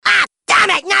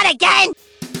again?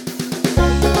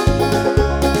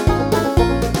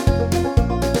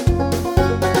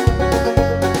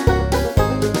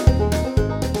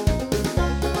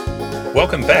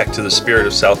 Welcome back to the Spirit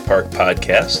of South Park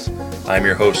podcast. I'm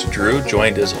your host, Drew,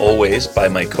 joined as always by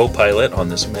my co-pilot on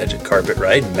this magic carpet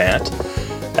ride, Matt.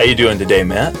 How you doing today,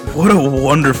 Matt? What a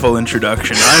wonderful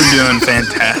introduction. I'm doing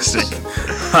fantastic.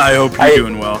 I hope you're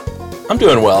doing well. I'm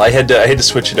doing well. I had to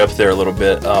switch it up there a little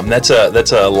bit. That's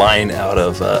a line out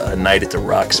of A Night at the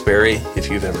Roxbury, if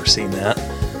you've ever seen that.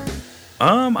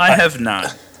 I have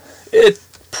not. It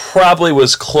probably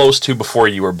was close to before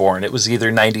you were born. It was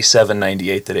either 97,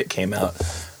 98 that it came out.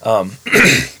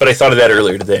 But I thought of that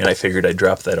earlier today, and I figured I'd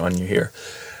drop that on you here.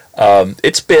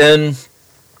 It's been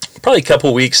probably a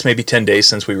couple weeks, maybe 10 days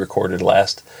since we recorded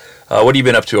last. What have you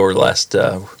been up to over the last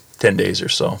 10 days or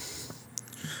so?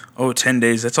 Oh, 10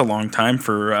 days. That's a long time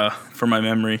for my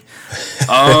memory.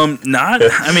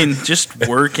 Just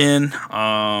working.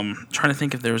 Trying to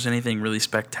think if there was anything really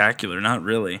spectacular. Not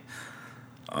really.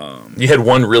 You had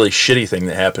one really shitty thing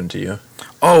that happened to you.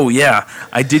 Oh yeah,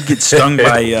 I did get stung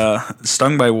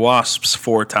by wasps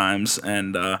 4 times,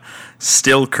 and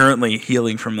still currently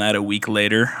healing from that a week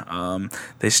later.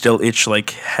 They still itch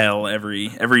like hell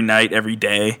every night, every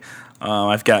day.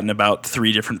 I've gotten about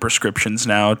 3 different prescriptions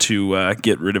now to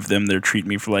get rid of them. They're treating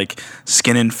me for like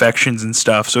skin infections and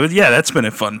stuff. So yeah, that's been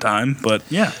a fun time. But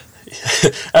yeah.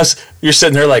 You're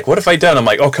sitting there like, what have I done? I'm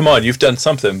like, oh, come on, you've done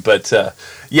something. But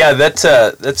yeah,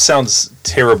 that sounds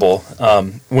terrible.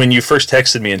 When you first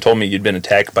texted me and told me you'd been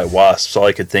attacked by wasps, all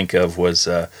I could think of was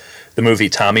the movie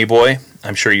Tommy Boy.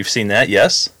 I'm sure you've seen that,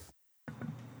 yes?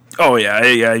 Oh, yeah,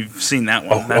 I've seen that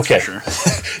one, that's okay. For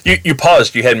sure. You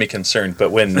paused, you had me concerned,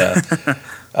 but when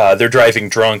they're driving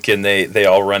drunk and they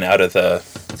all run out of the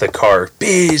car,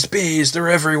 bees, they're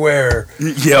everywhere.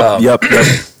 Yep.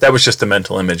 That was just a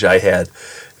mental image I had.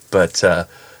 But, so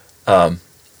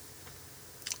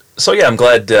yeah, I'm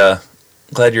glad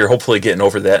you're hopefully getting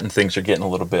over that and things are getting a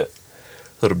little bit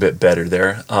better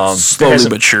there. Slowly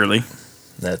but surely.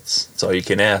 That's all you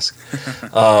can ask.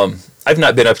 I've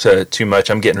not been up to too much.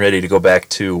 I'm getting ready to go back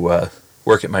to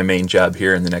work at my main job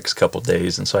here in the next couple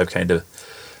days, and so I've kind of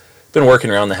been working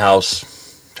around the house,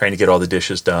 trying to get all the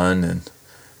dishes done, and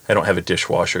I don't have a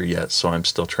dishwasher yet, so I'm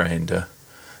still trying to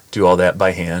do all that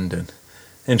by hand and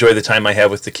enjoy the time I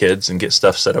have with the kids and get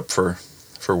stuff set up for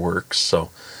work. So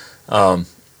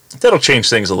that'll change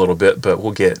things a little bit, but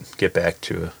we'll get back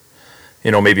to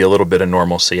maybe a little bit of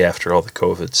normalcy after all the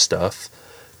COVID stuff.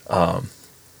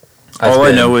 All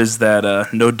I know is that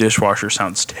no dishwasher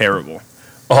sounds terrible.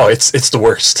 Oh, it's the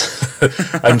worst.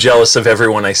 I'm jealous of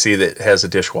everyone I see that has a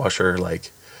dishwasher.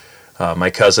 Like my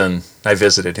cousin, I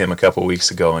visited him a couple weeks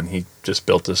ago, and he just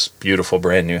built this beautiful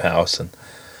brand new house. And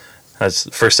that's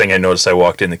the first thing I noticed. I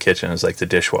walked in the kitchen, it was like the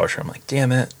dishwasher. I'm like,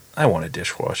 damn it, I want a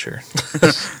dishwasher.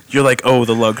 You're like, oh,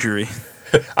 the luxury.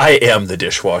 I am the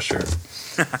dishwasher.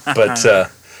 But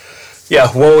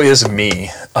yeah, woe is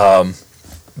me.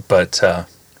 But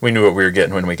we knew what we were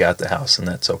getting when we got the house, and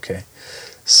that's okay.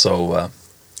 So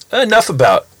enough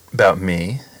about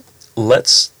me.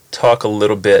 Let's talk a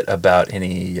little bit about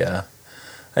any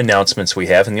announcements we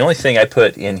have. And the only thing I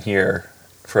put in here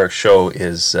for our show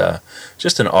is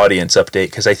just an audience update,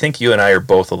 because I think you and I are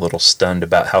both a little stunned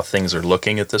about how things are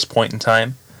looking at this point in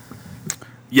time.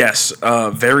 Yes,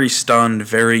 very stunned,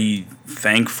 very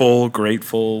thankful,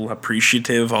 grateful,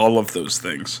 appreciative, all of those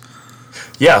things.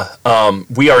 Yeah,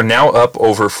 we are now up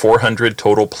over 400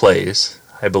 total plays.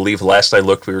 I believe last I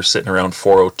looked we were sitting around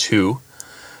 402,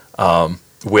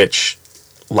 which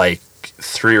like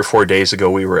 3 or 4 days ago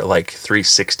we were at like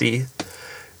 360,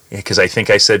 because I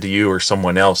think I said to you or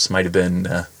someone else, might have been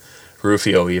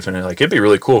Rufio even, like it'd be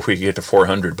really cool if we could get to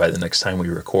 400 by the next time we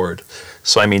record.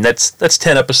 So I mean that's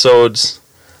 10 episodes,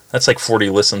 that's like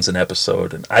 40 listens an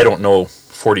episode, and I don't know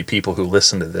 40 people who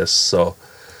listen to this, so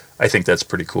I think that's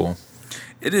pretty cool.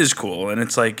 It is cool, and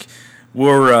it's like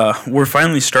we're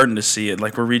finally starting to see it.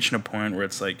 Like we're reaching a point where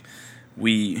it's like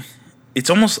it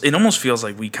almost feels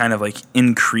like we kind of like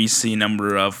increase the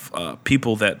number of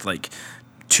people that like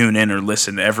tune in or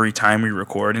listen every time we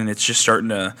record, and it's just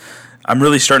I'm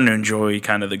really starting to enjoy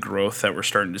kind of the growth that we're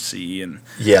starting to see, and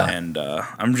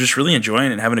I'm just really enjoying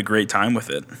it and having a great time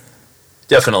with it.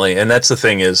 Definitely, and that's the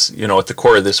thing is, at the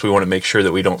core of this, we want to make sure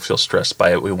that we don't feel stressed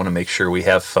by it. We want to make sure we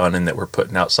have fun and that we're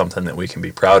putting out something that we can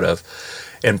be proud of.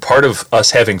 And part of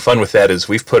us having fun with that is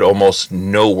we've put almost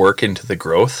no work into the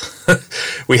growth.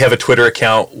 We have a Twitter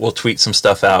account. We'll tweet some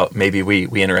stuff out. Maybe we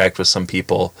interact with some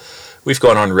people. We've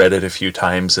gone on Reddit a few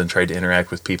times and tried to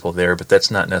interact with people there, but that's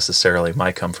not necessarily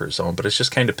my comfort zone. But it's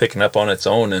just kind of picking up on its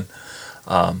own, and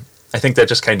I think that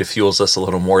just kind of fuels us a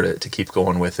little more to keep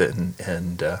going with it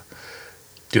and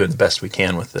doing the best we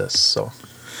can with this. So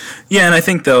yeah, and I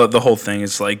think the whole thing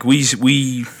is like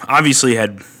we obviously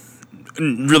had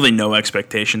really no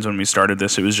expectations when we started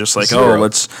this. It was just like, Zero.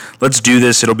 let's do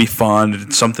this. It'll be fun.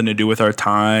 It's something to do with our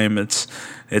time. It's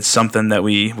something that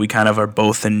we kind of are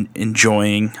both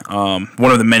enjoying.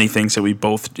 One of the many things that we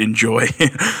both enjoy.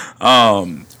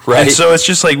 Right. And so it's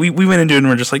just like we went into it and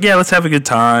we're just like, yeah, let's have a good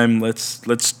time. Let's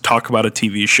talk about a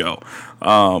TV show.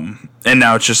 And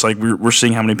now it's just like we're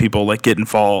seeing how many people like get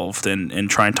involved and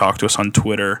try and talk to us on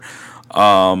Twitter.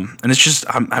 And it's just,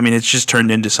 it's just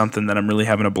turned into something that I'm really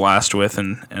having a blast with,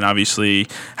 and obviously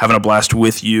having a blast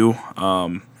with you,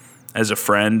 as a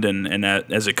friend and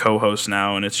as a co-host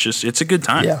now, and it's a good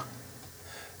time.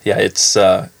 Yeah. It's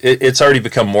already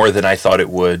become more than I thought it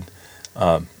would.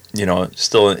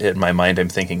 Still in my mind, I'm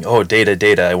thinking, oh,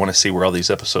 data. I want to see where all these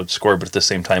episodes score, but at the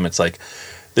same time, it's like,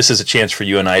 this is a chance for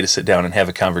you and I to sit down and have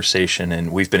a conversation,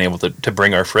 and we've been able to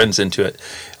bring our friends into it.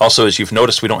 Also, as you've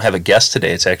noticed, we don't have a guest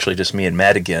today. It's actually just me and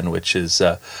Matt again, which is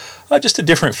just a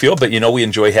different feel, but, we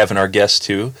enjoy having our guests,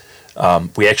 too.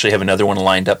 We actually have another one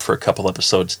lined up for a couple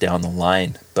episodes down the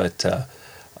line, but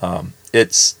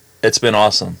it's been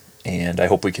awesome, and I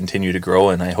hope we continue to grow,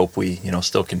 and I hope we,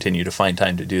 still continue to find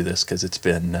time to do this, because it's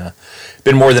been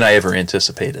more than I ever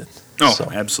anticipated. Oh,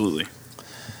 so, absolutely.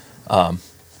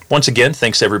 Once again,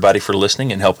 thanks everybody for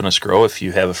listening and helping us grow. If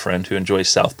you have a friend who enjoys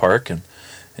South Park and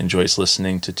enjoys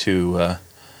listening to two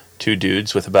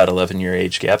dudes with about 11-year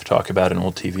age gap talk about an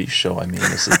old TV show,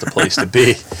 this is the place to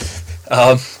be.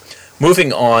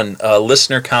 Moving on,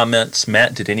 listener comments.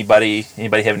 Matt, did anybody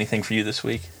have anything for you this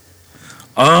week?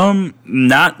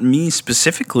 Not me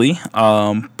specifically,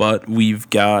 but we've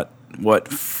got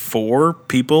 4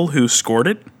 people who scored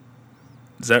it.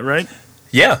 Is that right?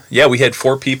 Yeah, we had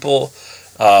 4 people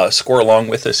score along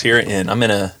with us here, and I'm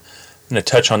gonna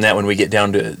touch on that when we get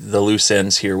down to the loose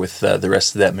ends here with the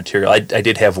rest of that material. I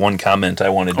did have one comment I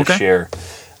wanted to share.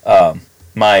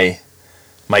 My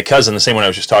cousin, the same one I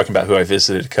was just talking about, who I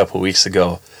visited a couple of weeks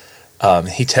ago,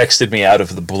 he texted me out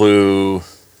of the blue.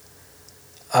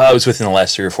 It was within the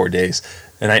last 3 or 4 days,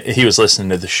 and he was listening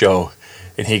to the show,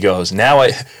 and he goes, "Now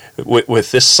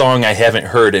with this song I haven't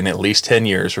heard in at least 10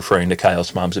 years," referring to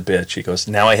Kyle's Mom's a Bitch. He goes,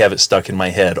 "Now I have it stuck in my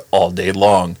head all day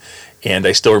long, and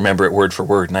I still remember it word for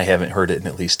word, and I haven't heard it in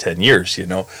at least 10 years,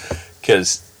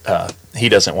 because he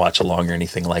doesn't watch along or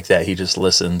anything like that. He just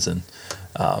listens, and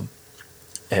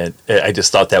I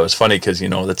just thought that was funny because,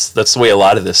 that's the way a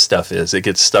lot of this stuff is. It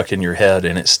gets stuck in your head,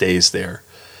 and it stays there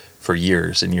for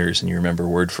years and years, and you remember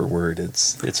word for word.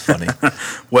 It's funny.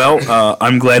 Well,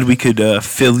 I'm glad we could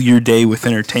fill your day with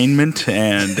entertainment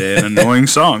and an annoying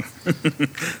song.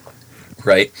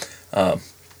 Right.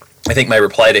 I think my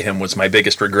reply to him was, my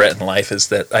biggest regret in life is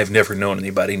that I've never known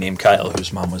anybody named Kyle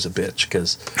whose mom was a bitch,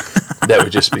 because that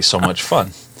would just be so much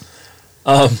fun.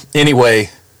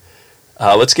 Anyway,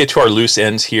 let's get to our loose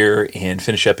ends here and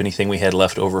finish up anything we had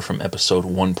left over from episode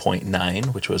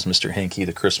 1.9, which was Mr. Hanky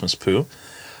the Christmas Poo.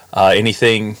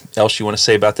 Anything else you want to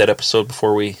say about that episode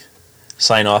before we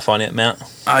sign off on it, Matt?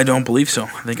 I don't believe so.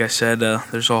 I think I said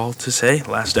there's all to say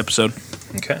last episode.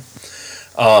 Okay.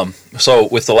 So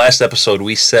with the last episode,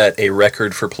 we set a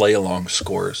record for play-along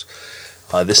scores.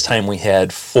 This time we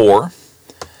had 4.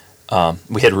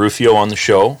 We had Rufio on the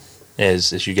show,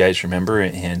 as you guys remember,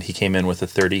 and he came in with a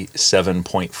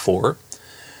 37.4.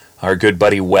 Our good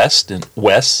buddy Wes,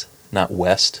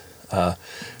 our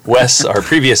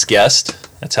previous guest,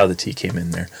 that's how the T came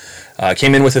in there,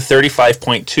 came in with a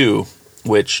 35.2,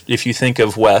 which, if you think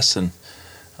of Wes and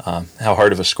how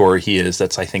hard of a scorer he is,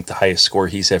 that's, I think, the highest score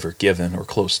he's ever given, or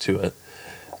close to it.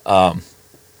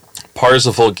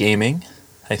 Parzival Gaming,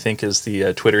 I think, is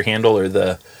the Twitter handle or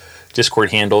the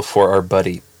Discord handle for our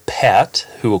buddy Pat,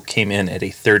 who came in at a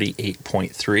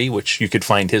 38.3, which you could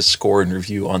find his score and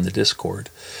review on the Discord.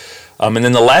 And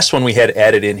then the last one we had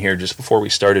added in here just before we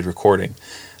started recording.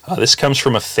 This comes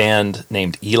from a fan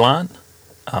named Elon.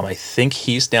 I think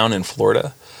he's down in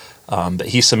Florida. But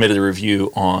he submitted a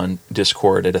review on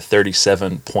Discord at a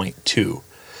 37.2.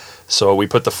 So we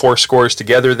put the 4 scores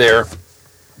together there,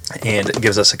 and it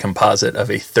gives us a composite of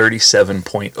a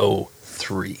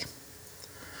 37.03.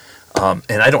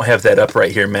 And I don't have that up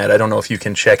right here, Matt. I don't know if you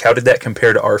can check. How did that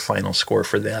compare to our final score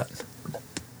for that?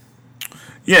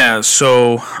 Yeah,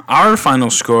 so our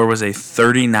final score was a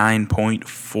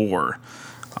 39.4.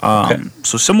 Okay.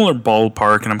 So similar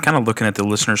ballpark, and I'm kind of looking at the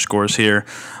listener scores here.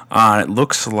 It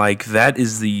looks like that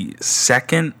is the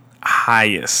second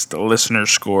highest listener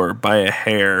score by a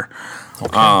hair.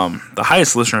 Okay. The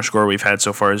highest listener score we've had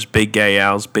so far is Big Gay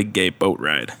Al's Big Gay Boat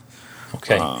Ride.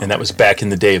 Okay, and that was back in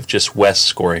the day of just Wes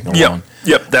scoring alone.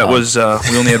 Yep. That was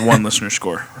we only had one listener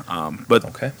score, but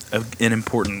Okay. An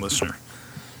important listener.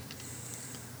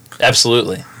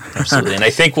 Absolutely. And I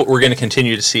think what we're going to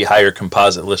continue to see higher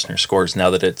composite listener scores now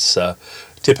that it's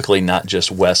typically not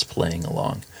just Wes playing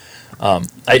along.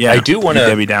 I do want to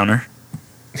Debbie Downer.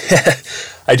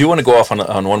 I do want to go off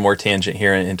on one more tangent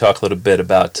here and talk a little bit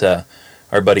about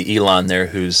our buddy Elon there,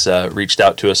 who's reached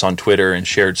out to us on Twitter and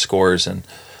shared scores. And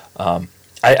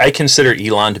I consider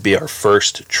Elon to be our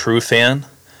first true fan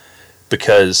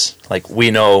because, like,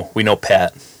 we know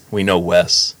Pat, we know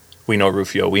Wes, we know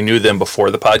Rufio. We knew them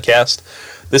before the podcast.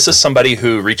 This is somebody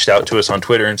who reached out to us on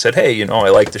Twitter and said, hey, I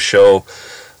like the show.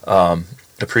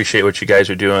 Appreciate what you guys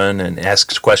are doing, and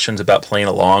asks questions about playing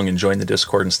along and join the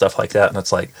Discord and stuff like that. And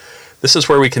it's like, this is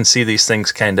where we can see these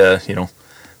things kind of,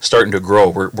 starting to grow.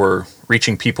 We're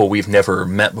reaching people we've never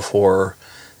met before,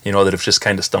 that have just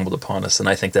kind of stumbled upon us. And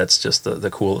I think that's just the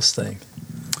coolest thing.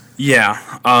 Yeah.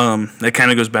 That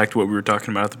kind of goes back to what we were talking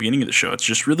about at the beginning of the show. It's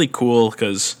just really cool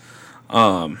because,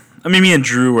 me and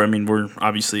Drew, we're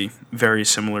obviously very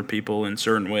similar people in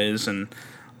certain ways, and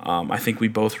I think we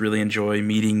both really enjoy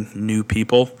meeting new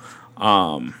people,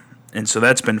 and so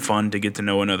that's been fun to get to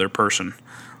know another person,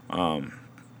 and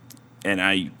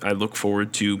I look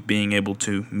forward to being able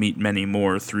to meet many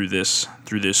more through this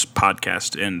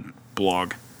podcast and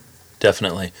blog.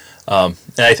 Definitely, and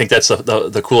I think that's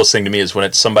the coolest thing to me is when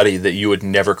it's somebody that you would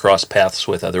never cross paths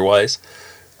with otherwise,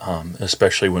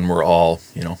 especially when we're all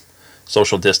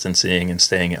social distancing and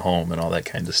staying at home and all that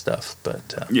kind of stuff.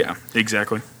 But yeah,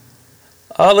 exactly.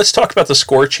 Let's talk about the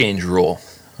score change rule.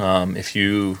 If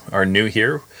you are new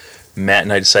here, Matt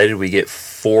and I decided we get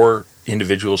 4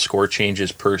 individual score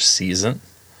changes per season.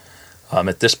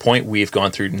 At this point, we've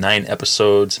gone through 9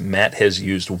 episodes. Matt has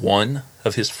used 1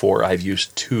 of his 4. I've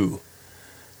used 2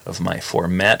 of my 4.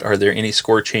 Matt, are there any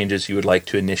score changes you would like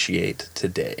to initiate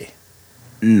today?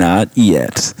 Not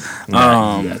yet.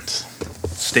 Not yet.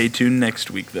 Stay tuned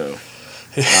next week, though.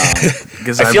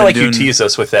 I feel like you tease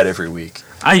us with that every week.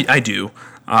 I do,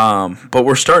 but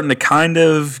we're starting to kind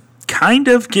of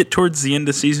get towards the end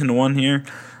of season 1 here.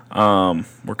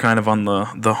 We're kind of on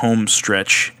the home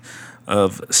stretch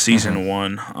of season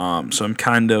 1, so I'm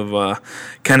kind of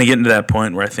getting to that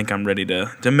point where I think I'm ready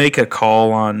to make a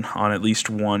call on at least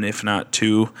 1, if not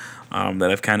 2, that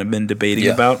I've kind of been debating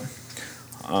about.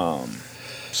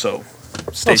 So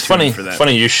stay tuned for that.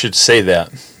 Funny you should say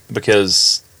that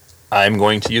because I'm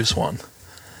going to use 1.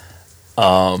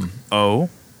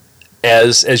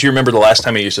 As you remember, the last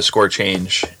time I used a score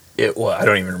change, I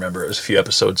don't even remember. It was a few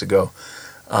episodes ago.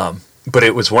 But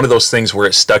it was one of those things where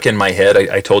it stuck in my head.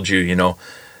 I told you,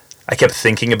 I kept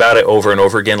thinking about it over and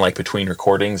over again, like between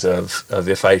recordings of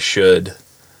if I should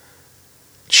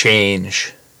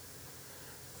change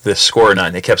the score or not.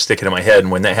 And it kept sticking in my head.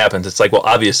 And when that happens, it's like, well,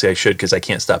 obviously I should because I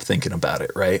can't stop thinking about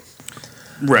it, right?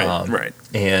 Right.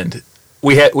 And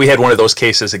we had one of those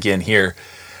cases again here.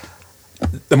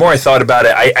 The more I thought about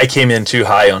it, I came in too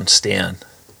high on Stan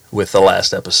with the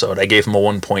last episode. I gave him a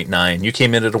 1.9. You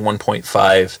came in at a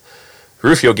 1.5.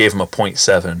 Rufio gave him a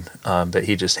 0.7, but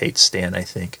he just hates Stan, I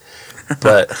think.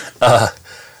 But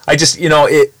I just,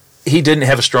 he didn't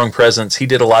have a strong presence. He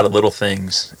did a lot of little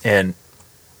things. And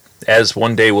as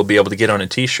one day we'll be able to get on a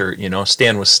T-shirt,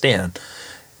 Stan was Stan.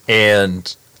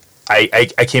 And I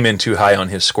came in too high on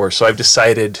his score. So I've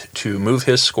decided to move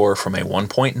his score from a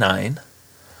 1.9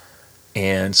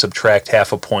 and subtract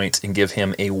half a point and give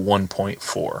him a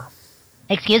 1.4.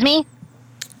 Excuse me?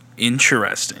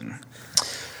 Interesting.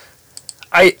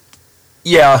 I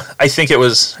think it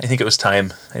was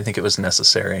time. I think it was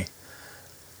necessary.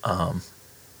 I'm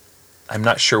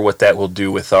not sure what that will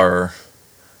do with our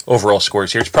overall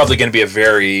scores here. It's probably going to be a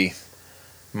very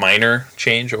minor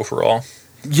change overall.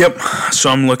 Yep. So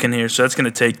I'm looking here. So that's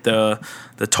going to take the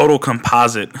total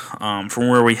composite from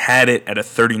where we had it at a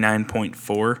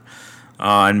 39.4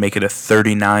 and make it a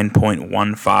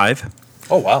 39.15.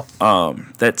 Oh, wow.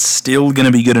 That's still going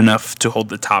to be good enough to hold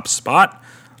the top spot.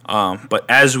 But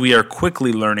as we are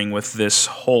quickly learning with this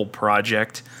whole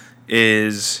project,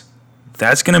 is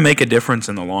that's going to make a difference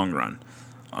in the long run.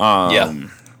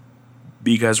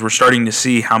 Because we're starting to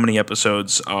see how many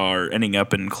episodes are ending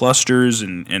up in clusters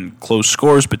and close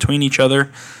scores between each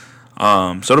other.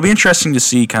 So it'll be interesting to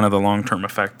see kind of the long-term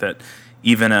effect that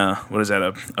even a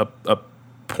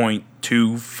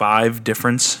 0.25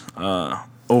 difference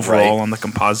overall on the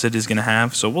composite is going to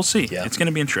have. So we'll see. Yeah. It's going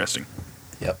to be interesting.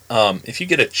 Yep. If you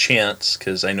get a chance,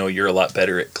 because I know you're a lot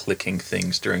better at clicking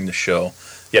things during the show.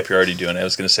 Yep, you're already doing it. I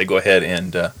was going to say go ahead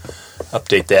and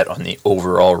update that on the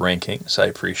overall rankings. I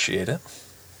appreciate it.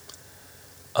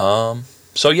 So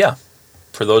yeah,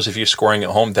 for those of you scoring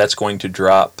at home, that's going to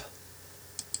drop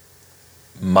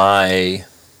my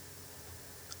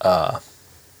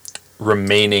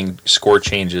remaining score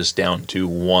changes down to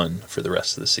 1 for the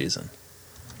rest of the season.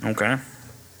 Okay.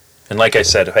 And like I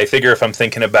said, I figure if I'm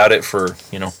thinking about it for,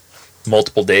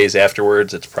 multiple days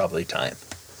afterwards, it's probably time.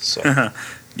 So.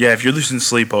 Yeah, if you're losing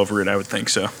sleep over it, I would think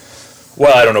so.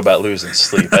 Well, I don't know about losing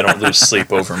sleep. I don't lose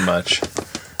sleep over much.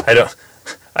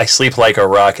 I sleep like a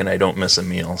rock and I don't miss a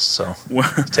meal, so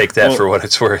take that for what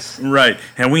it's worth. Right,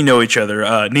 and we know each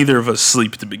other. Neither of us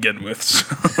sleep to begin with. So.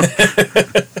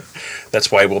 That's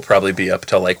why we'll probably be up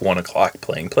till like 1 o'clock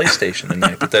playing PlayStation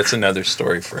tonight, but that's another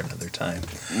story for another time.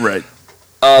 Right.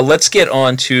 Let's get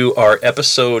on to our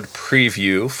episode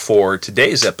preview for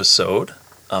today's episode,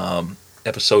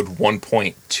 episode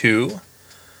 1.2,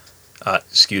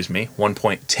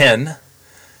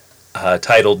 1.10,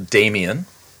 titled Damien.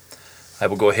 I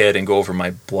will go ahead and go over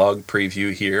my blog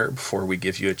preview here before we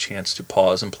give you a chance to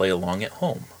pause and play along at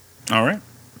home. All right.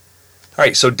 All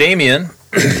right, so Damien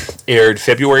aired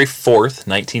February 4th,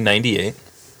 1998.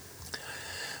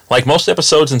 Like most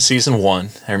episodes in Season 1,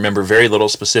 I remember very little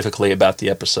specifically about the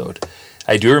episode.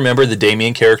 I do remember the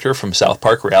Damien character from South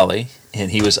Park Rally, and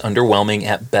he was underwhelming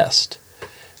at best.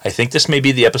 I think this may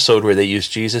be the episode where they use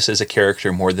Jesus as a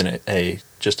character more than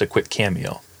just a quick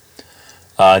cameo.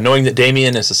 Knowing that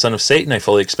Damien is the son of Satan, I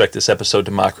fully expect this episode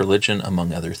to mock religion,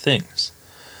 among other things.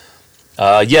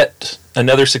 Yet,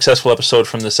 another successful episode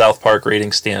from the South Park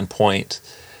rating standpoint.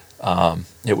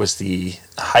 It was the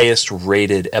highest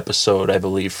rated episode, I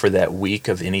believe, for that week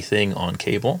of anything on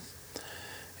cable.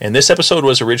 And this episode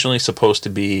was originally supposed to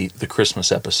be the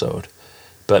Christmas episode,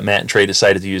 but Matt and Trey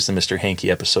decided to use the Mr. Hanky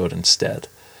episode instead.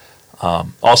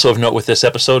 Also of note with this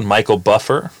episode, Michael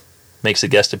Buffer makes a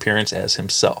guest appearance as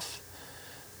himself.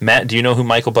 Matt, do you know who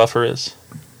Michael Buffer is?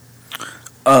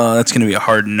 That's going to be a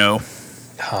hard no.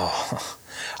 Oh,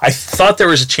 I thought there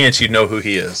was a chance you'd know who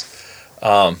he is.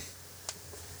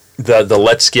 The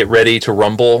Let's Get Ready to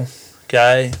Rumble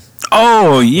guy.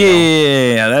 Oh,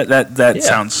 yeah. That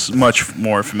sounds much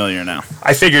more familiar now.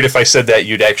 I figured if I said that,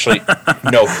 you'd actually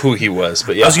know who he was.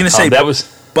 But yeah, I was going to say, that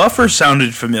was... Buffer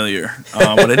sounded familiar,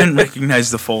 but I didn't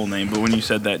recognize the full name. But when you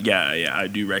said that, yeah, I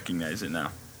do recognize it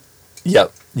now.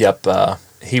 Yep.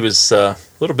 He was a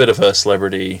little bit of a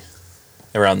celebrity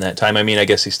around that time. I mean, I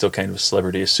guess he's still kind of a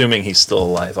celebrity, assuming he's still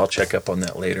alive. I'll check up on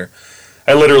that later.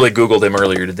 I literally Googled him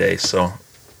earlier today, so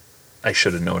I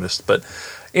should have noticed. But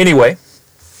anyway,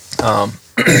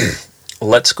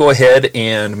 let's go ahead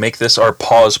and make this our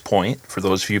pause point. For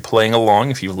those of you playing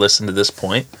along, if you've listened to this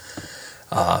point,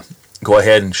 go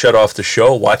ahead and shut off the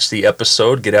show, watch the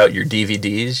episode, get out your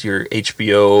DVDs, your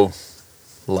HBO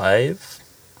Live,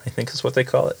 I think is what they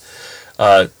call it.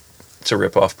 It's a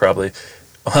ripoff, probably.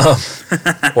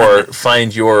 Or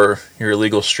find your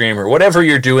illegal stream or whatever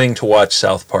you're doing to watch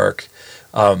South Park,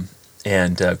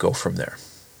 and go from there.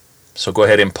 So go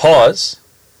ahead and pause,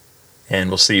 and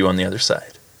we'll see you on the other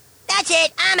side. That's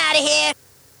it. I'm out of here.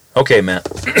 Okay, Matt.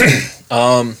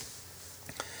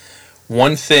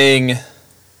 One thing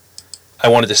I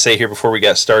wanted to say here before we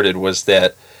got started was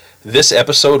that this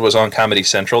episode was on Comedy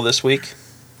Central this week.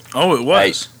 Oh, it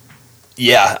was?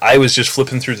 I was just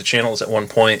flipping through the channels at one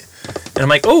point, and I'm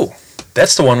like, oh,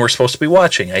 that's the one we're supposed to be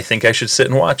watching. I think I should sit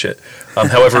and watch it.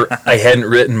 However, I hadn't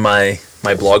written my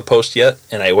blog post yet,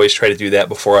 and I always try to do that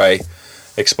before I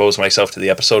expose myself to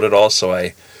the episode at all, so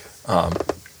I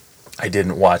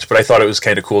didn't watch. But I thought it was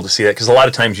kind of cool to see that, because a lot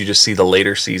of times you just see the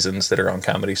later seasons that are on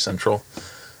Comedy Central.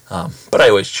 But I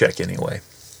always check anyway.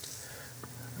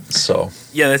 So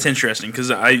yeah, that's interesting,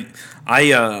 because I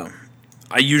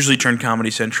usually turn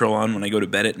Comedy Central on when I go to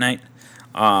bed at night,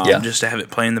 just to have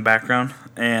it play in the background.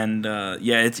 And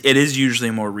it is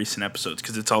usually more recent episodes,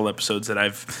 because it's all episodes that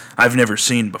I've never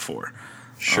seen before.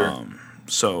 Sure.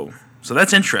 So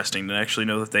that's interesting to actually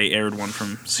know that they aired one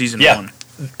from season 1.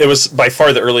 It was by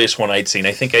far the earliest one I'd seen.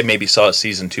 I think I maybe saw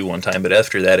season 2 one time, but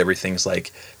after that, everything's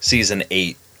like season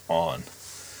 8 on.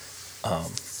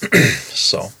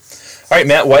 So, all right,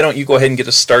 Matt, why don't you go ahead and get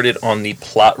us started on the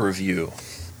plot review?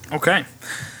 Okay.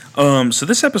 So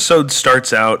this episode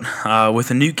starts out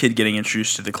with a new kid getting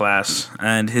introduced to the class,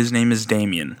 and his name is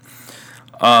Damien.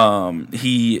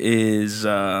 He is...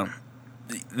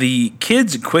 the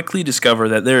kids quickly discover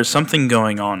that there is something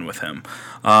going on with him.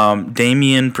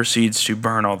 Damien proceeds to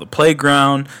burn all the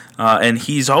playground, and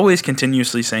he's always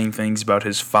continuously saying things about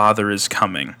his father is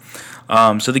coming.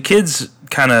 So the kids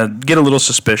kind of get a little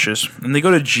suspicious, and they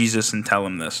go to Jesus and tell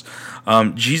him this.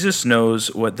 Jesus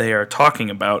knows what they are talking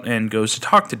about and goes to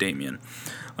talk to Damien.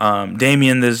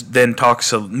 Damien then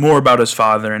talks more about his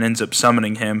father and ends up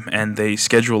summoning him, and they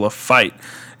schedule a fight.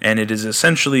 and it is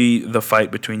essentially the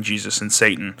fight between Jesus and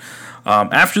Satan.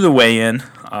 After the weigh-in,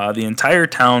 the entire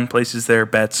town places their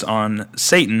bets on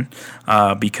Satan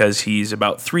because he's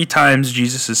about 3 times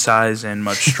Jesus' size and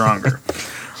much stronger.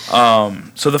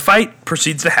 So the fight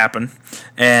proceeds to happen,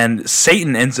 and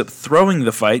Satan ends up throwing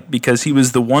the fight because he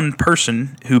was the one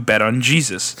person who bet on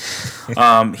Jesus.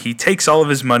 He takes all of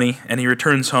his money, and he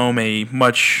returns home a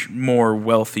much more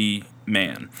wealthy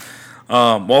man.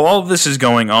 While all of this is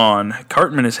going on,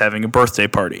 Cartman is having a birthday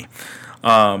party.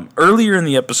 Earlier in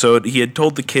the episode, he had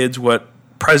told the kids what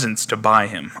presents to buy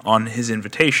him on his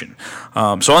invitation.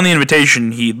 So on the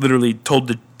invitation, he literally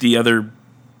told the other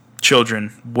children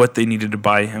what they needed to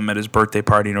buy him at his birthday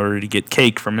party in order to get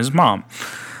cake from his mom.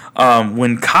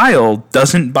 When Kyle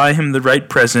doesn't buy him the right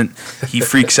present, he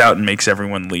freaks out and makes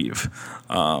everyone leave.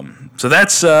 So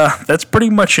that's pretty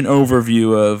much an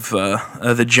overview of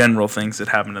the general things that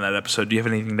happened in that episode. Do you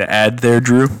have anything to add there,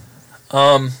 Drew?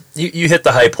 You hit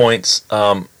the high points.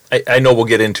 I know we'll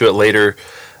get into it later,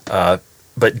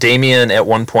 but Damien at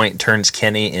one point turns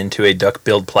Kenny into a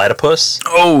duck-billed platypus.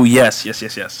 Oh, yes.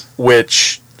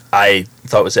 Which I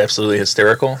thought was absolutely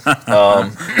hysterical.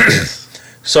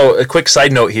 So a quick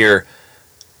side note here.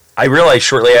 I realized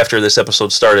shortly after this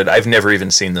episode started, I've never even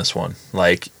seen this one.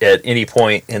 Like, at any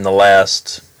point in the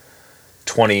last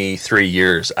 23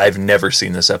 years, I've never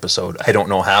seen this episode. I don't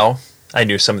know how. I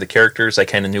knew some of the characters. I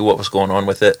kind of knew what was going on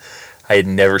with it. I had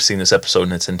never seen this episode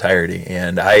in its entirety,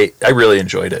 and I really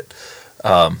enjoyed it.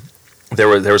 There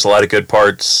was a lot of good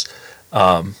parts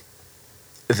that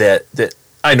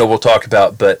I know we'll talk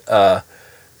about, but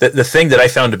the thing that I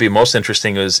found to be most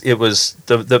interesting was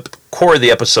the core of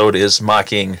the episode is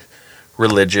mocking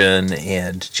religion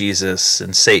and Jesus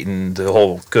and Satan, the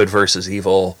whole good versus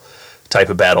evil type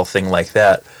of battle thing like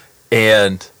that.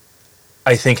 And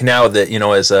I think now that,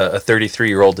 as a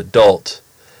 33-year-old adult,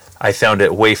 I found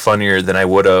it way funnier than I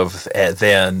would have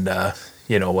than a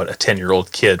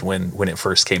 10-year-old kid when it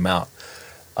first came out.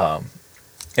 And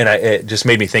it just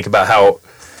made me think about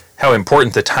how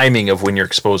important the timing of when you're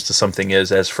exposed to something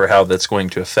is as for how that's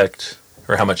going to affect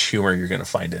or how much humor you're going to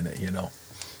find in it,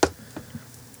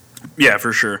 Yeah,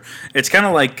 for sure. It's kind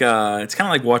of like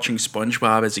watching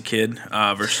SpongeBob as a kid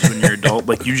versus when you're an adult.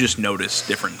 Like, you just notice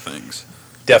different things.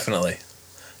 Definitely.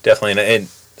 And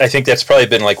I think that's probably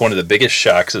been like one of the biggest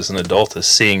shocks as an adult is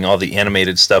seeing all the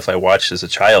animated stuff I watched as a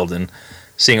child and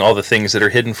seeing all the things that are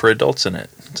hidden for adults in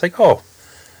it. It's like,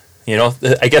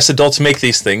 I guess adults make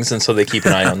these things, and so they keep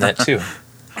an eye on that too.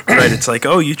 Right, it's like,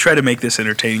 you try to make this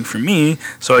entertaining for me,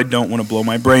 so I don't want to blow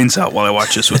my brains out while I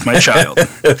watch this with my child.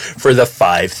 For the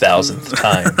 5,000th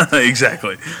time.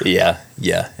 Exactly. Yeah,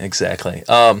 exactly.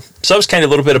 So that was kind of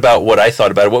a little bit about what I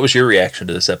thought about it. What was your reaction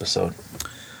to this episode?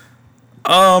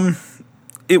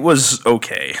 It was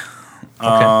okay.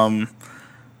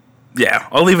 Yeah,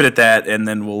 I'll leave it at that, and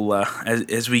then we'll,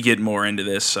 as we get more into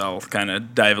this, I'll kind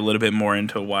of dive a little bit more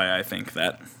into why I think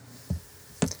that.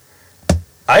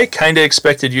 I kind of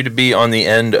expected you to be on the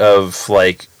end of,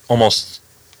 like, almost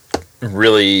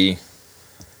really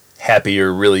happy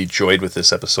or really joyed with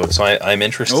this episode, so I'm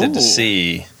interested to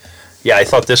see. Yeah, I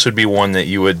thought this would be one that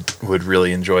you would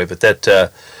really enjoy, but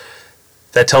that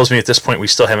tells me at this point we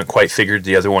still haven't quite figured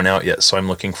the other one out yet, so I'm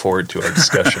looking forward to our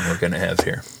discussion we're going to have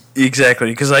here.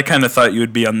 Exactly, because I kind of thought you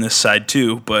would be on this side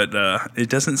too, but it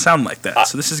doesn't sound like that,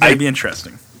 so this is going to be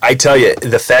interesting. I tell you,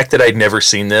 the fact that I'd never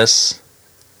seen this,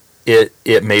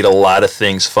 it made a lot of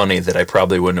things funny that I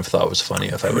probably wouldn't have thought was funny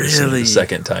if I would have seen it the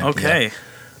second time. Okay. Yeah.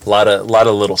 A lot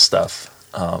of little stuff.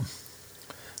 But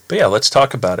yeah, let's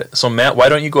talk about it. So Matt, why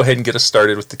don't you go ahead and get us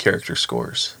started with the character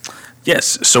scores?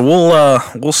 Yes, so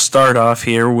we'll start off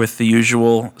here with the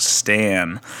usual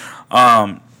Stan.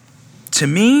 To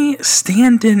me,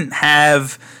 Stan didn't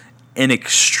have an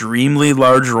extremely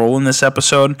large role in this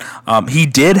episode. He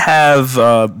did have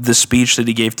the speech that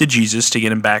he gave to Jesus to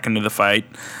get him back into the fight,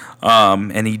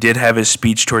 and he did have his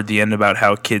speech toward the end about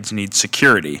how kids need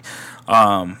security.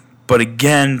 But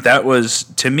again, that was,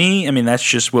 to me, that's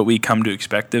just what we come to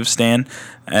expect of Stan,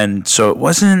 and so it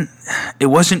wasn't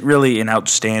really an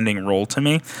outstanding role to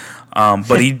me.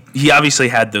 But he obviously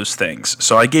had those things,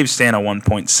 so I gave Stan a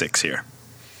 1.6 here.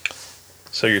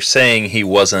 So you're saying he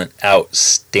wasn't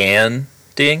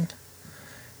outstanding?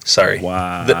 Sorry.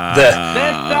 Wow.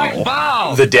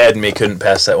 The dad in me couldn't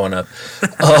pass that one up.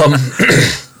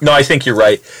 No, I think you're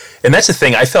right. And that's the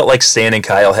thing. I felt like Stan and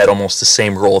Kyle had almost the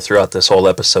same role throughout this whole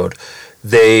episode.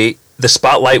 The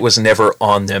spotlight was never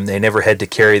on them. They never had to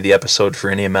carry the episode for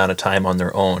any amount of time on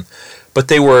their own. But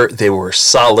they were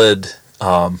solid.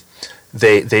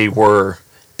 They were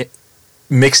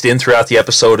mixed in throughout the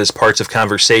episode as parts of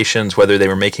conversations, whether they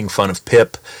were making fun of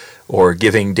Pip or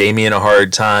giving Damien a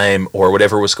hard time or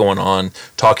whatever was going on,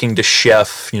 talking to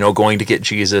Chef, going to get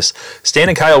Jesus. Stan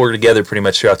and Kyle were together pretty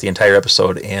much throughout the entire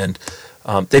episode, and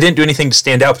they didn't do anything to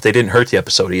stand out, but they didn't hurt the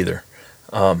episode either.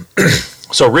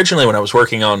 So originally when I was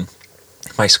working on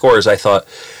my scores, I thought,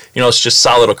 it's just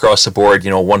solid across the board,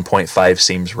 1.5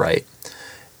 seems right.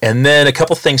 And then a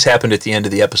couple things happened at the end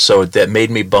of the episode that made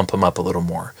me bump him up a little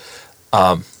more.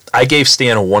 I gave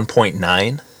Stan a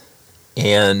 1.9,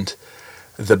 and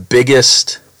the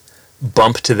biggest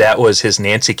bump to that was his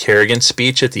Nancy Kerrigan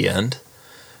speech at the end.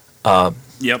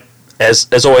 Yep.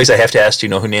 As always, I have to ask, do you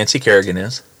know who Nancy Kerrigan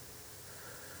is?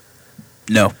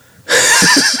 No.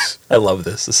 I love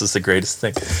this. This is the greatest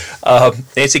thing.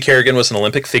 Nancy Kerrigan was an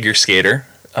Olympic figure skater.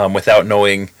 Without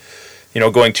knowing,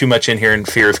 going too much in here in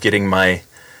fear of getting my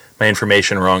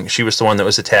information wrong, she was the one that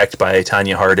was attacked by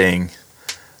Tanya Harding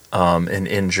and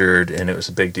injured, and it was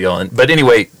a big deal. But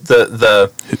anyway,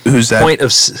 the who's that? Point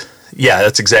of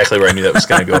that's exactly where I knew that was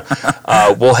going to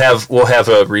go. We'll have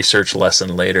a research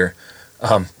lesson later.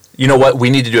 You know what? We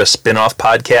need to do a spin-off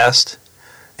podcast,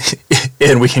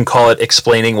 and we can call it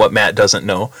 "Explaining What Matt Doesn't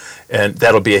Know," and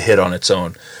that'll be a hit on its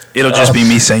own. It'll just be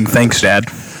me saying thanks, Dad.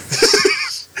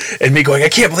 And me going, I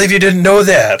can't believe you didn't know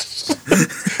that.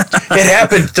 It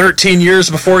happened 13 years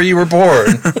before you were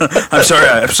born. I'm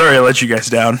sorry I let you guys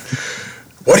down.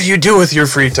 What do you do with your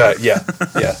free time? Yeah.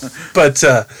 But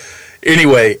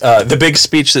anyway, the big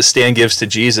speech that Stan gives to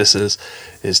Jesus is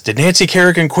did Nancy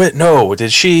Kerrigan quit? No.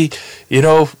 Did she,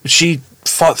 she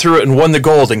fought through it and won the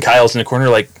gold, and Kyle's in the corner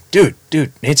like, dude,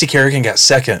 Nancy Kerrigan got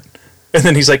second. And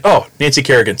then he's like, oh, Nancy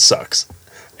Kerrigan sucks.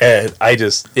 And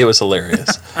it was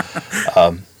hilarious.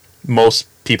 Most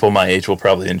people my age will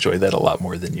probably enjoy that a lot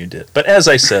more than you did. But as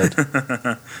I said,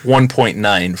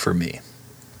 1.9 for me.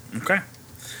 Okay.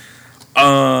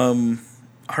 All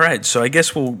right, so I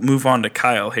guess we'll move on to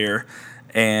Kyle here.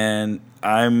 And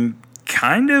I'm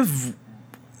kind of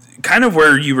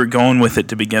where you were going with it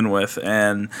to begin with,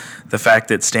 and the fact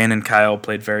that Stan and Kyle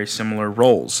played very similar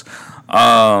roles.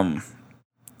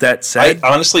 That said,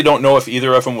 I honestly don't know if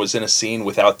either of them was in a scene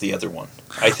without the other one.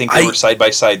 I think they were side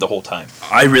by side the whole time.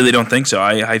 I really don't think so.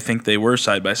 I think they were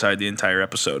side by side the entire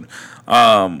episode.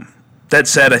 That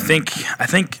said, I think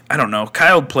I don't know.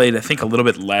 Kyle played, I think, a little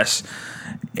bit less,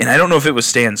 and I don't know if it was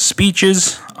Stan's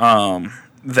speeches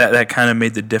that kind of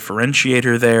made the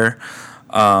differentiator there.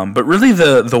 But really,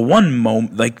 the one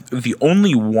moment, like the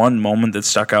only one moment that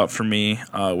stuck out for me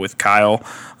with Kyle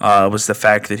was the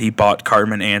fact that he bought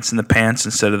Cartman ants in the pants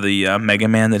instead of the Mega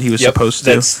Man that he was supposed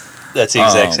to. That's the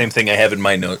exact same thing I have in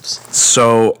my notes.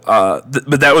 So,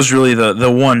 but that was really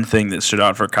the one thing that stood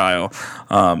out for Kyle.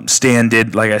 Stan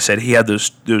did, like I said, he had those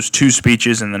two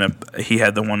speeches, and then he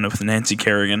had the one with Nancy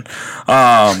Kerrigan.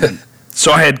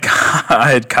 So I had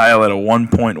Kyle at a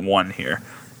 1.1 here.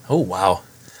 Oh wow.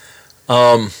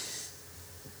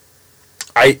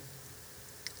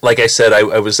 Like I said,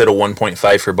 I was at a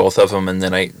 1.5 for both of them, and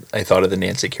then I thought of the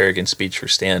Nancy Kerrigan speech for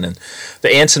Stan, and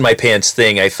the ants in my pants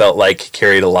thing I felt like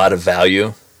carried a lot of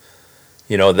value.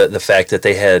 The fact that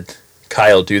they had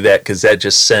Kyle do that, because that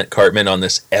just sent Cartman on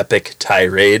this epic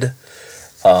tirade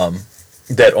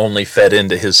that only fed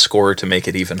into his score to make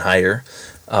it even higher.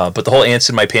 But the whole ants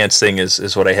in my pants thing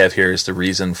is what I have here is the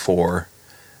reason for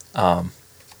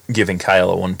giving Kyle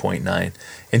a 1.9.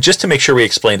 And just to make sure we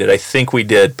explained it, I think we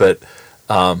did, but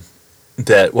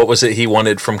that, what was it he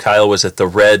wanted from Kyle? Was it the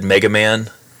red Mega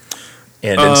Man?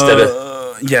 And instead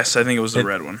of... Yes, I think it was the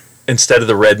red one. Instead of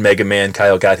the red Mega Man,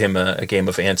 Kyle got him a game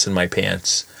of Ants in My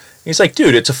Pants. He's like,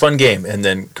 dude, it's a fun game. And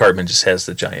then Cartman just has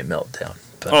the giant meltdown.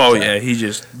 But, yeah, he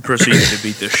just proceeded to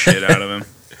beat the shit out of him.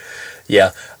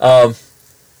 Yeah.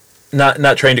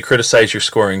 Not trying to criticize your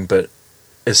scoring, but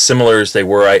as similar as they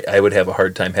were, I would have a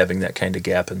hard time having that kind of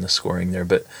gap in the scoring there.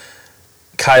 But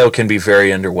Kyle can be very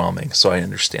underwhelming, so I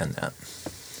understand that.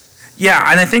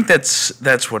 Yeah, and I think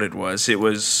that's what it was. It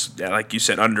was, like you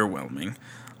said, underwhelming.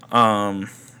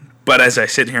 But as I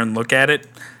sit here and look at it,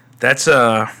 that's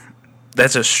a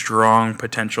strong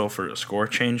potential for a score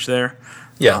change there.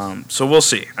 Yeah. So we'll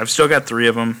see. I've still got 3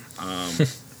 of them,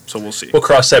 so we'll see. We'll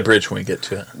cross that bridge when we get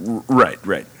to it. Right.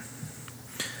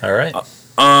 All right.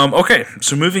 Okay,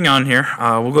 so moving on here,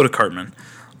 we'll go to Cartman.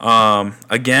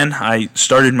 Again, I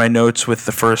started my notes with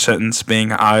the first sentence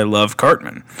being, I love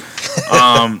Cartman.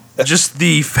 Just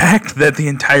the fact that the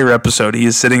entire episode he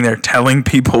is sitting there telling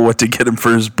people what to get him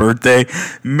for his birthday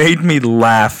made me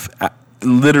laugh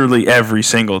literally every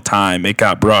single time it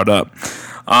got brought up.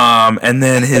 And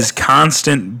then his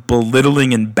constant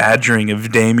belittling and badgering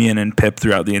of Damien and Pip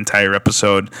throughout the entire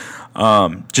episode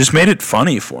just made it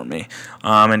funny for me.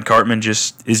 And Cartman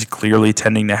just is clearly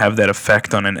tending to have that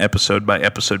effect on an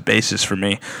episode-by-episode basis for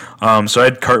me. So I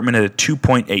had Cartman at a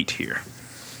 2.8 here.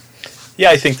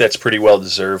 Yeah, I think that's pretty well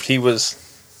deserved. He was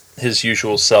his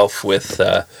usual self with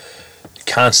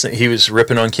he was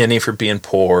ripping on Kenny for being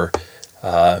poor.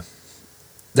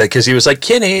 Because he was like,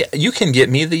 Kenny, you can get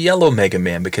me the yellow Mega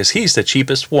Man because he's the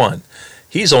cheapest one.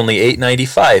 He's only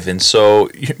 $8.95, and so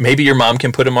maybe your mom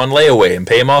can put him on layaway and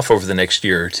pay him off over the next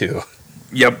year or two.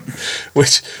 Yep.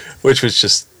 Which was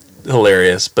just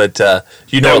hilarious. But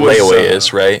you know what layaway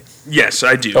is, right? Yes,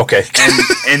 I do. Okay.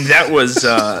 And that was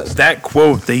that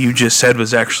quote that you just said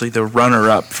was actually the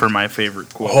runner-up for my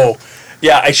favorite quote. Oh,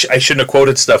 yeah, I shouldn't have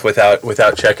quoted stuff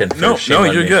without checking. No,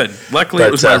 you're good. Luckily,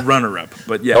 it was my runner-up.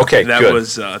 But yeah, okay, that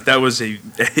was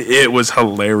it was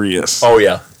hilarious. Oh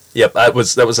yeah, yep. That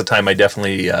was a time I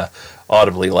definitely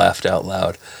audibly laughed out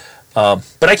loud.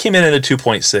 But I came in at a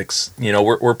 2.6. You know,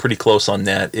 we're pretty close on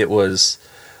that. It was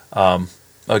a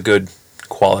good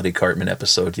quality Cartman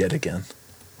episode yet again.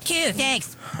 Cute,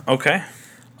 thanks. Okay.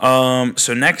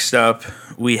 So next up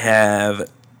we have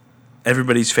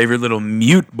everybody's favorite little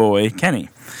mute boy, Kenny.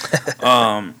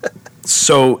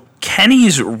 So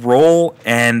Kenny's role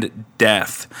and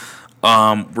death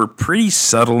were pretty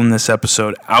subtle in this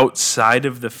episode, outside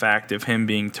of the fact of him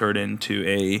being turned into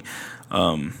a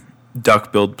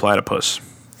duck-billed platypus.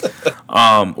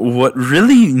 What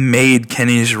really made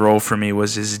Kenny's role for me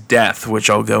was his death, which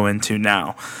I'll go into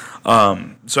now.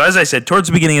 So as I said, towards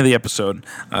the beginning of the episode,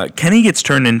 Kenny gets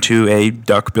turned into a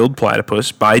duck-billed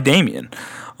platypus by Damien.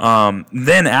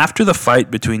 Then after the fight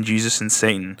between Jesus and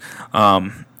Satan,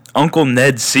 Uncle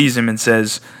Ned sees him and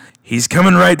says, "He's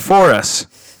coming right for us."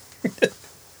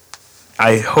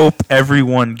 I hope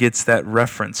everyone gets that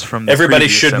reference from the Everybody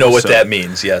previous should episode. know what that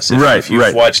means, yes. If you've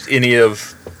Right. watched any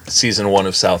of season 1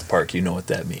 of South Park, you know what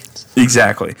that means.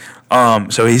 Exactly.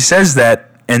 So he says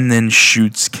that and then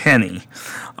shoots Kenny.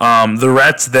 The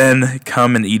rats then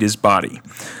come and eat his body.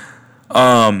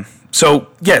 So,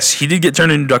 yes, he did get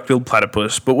turned into duck-billed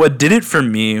platypus, but what did it for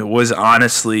me was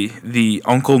honestly the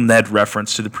Uncle Ned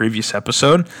reference to the previous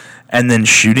episode and then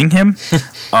shooting him.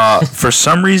 For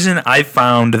some reason, I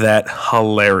found that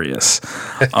hilarious.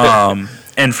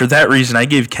 And for that reason, I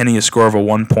gave Kenny a score of a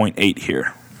 1.8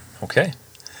 here. Okay.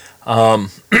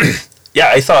 Yeah,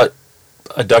 I thought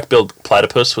a duck-billed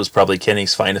platypus was probably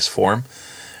Kenny's finest form.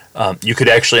 You could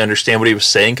actually understand what he was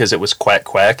saying because it was quack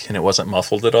quack and it wasn't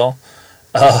muffled at all.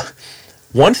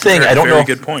 One thing I don't know.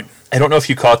 Good point. I don't know if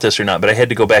you caught this or not, but I had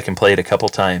to go back and play it a couple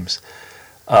times.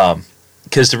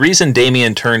 Because the reason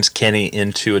Damien turns Kenny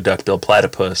into a duck-billed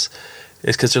platypus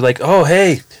is because they're like, "Oh,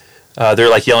 hey," they're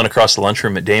like yelling across the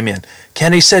lunchroom at Damien.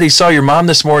 Kenny said he saw your mom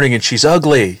this morning and she's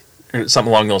ugly, or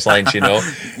something along those lines, you know.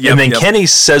 And then Kenny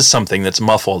says something that's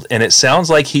muffled, and it sounds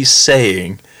like he's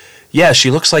saying, "Yeah,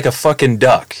 she looks like a fucking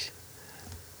duck."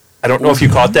 I don't know if you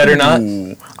caught that or not.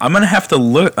 Ooh, I'm gonna have to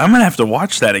look. I'm gonna have to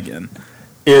watch that again.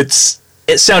 It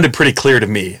sounded pretty clear to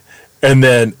me, and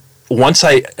then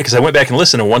because I went back and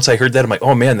listened, and once I heard that, I'm like,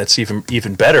 oh man, that's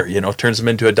even better. You know, turns him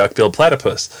into a duck-billed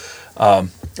platypus. I'll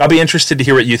be interested to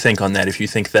hear what you think on that. If you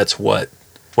think that's what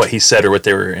he said or what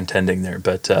they were intending there,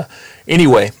 but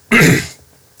anyway,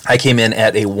 I came in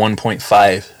at a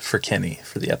 1.5 for Kenny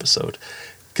for the episode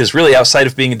because really, outside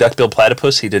of being a duck-billed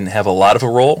platypus, he didn't have a lot of a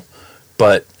role.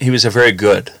 But he was a very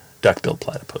good duck-billed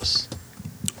platypus.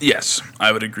 Yes,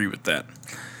 I would agree with that.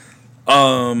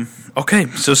 Okay,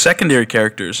 so secondary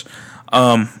characters.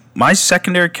 My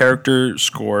secondary character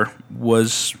score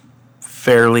was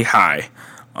fairly high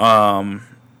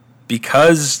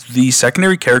because the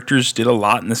secondary characters did a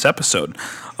lot in this episode.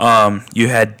 You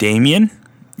had Damien,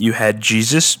 you had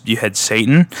Jesus, you had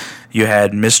Satan, you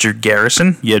had Mr.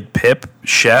 Garrison, you had Pip,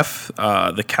 Chef,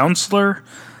 the counselor.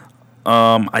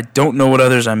 I don't know what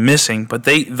others I'm missing, but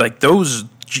they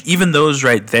even those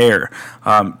right there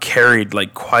carried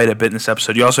like quite a bit in this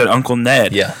episode. You also had Uncle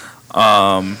Ned,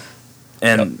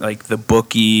 and like the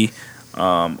bookie,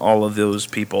 all of those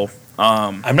people.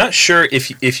 I'm not sure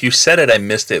if you said it, I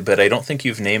missed it, but I don't think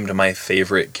you've named my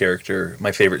favorite character,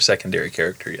 my favorite secondary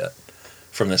character yet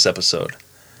from this episode.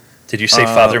 Did you say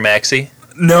Father Maxie?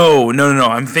 No.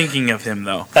 I'm thinking of him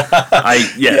though.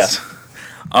 Yes. Yeah.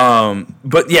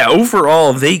 But yeah,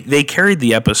 overall, they carried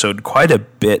the episode quite a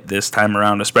bit this time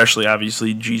around, especially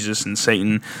obviously Jesus and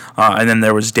Satan, and then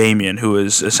there was Damien, who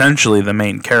is essentially the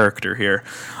main character here.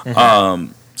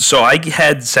 Mm-hmm. So I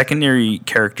had secondary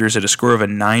characters at a score of a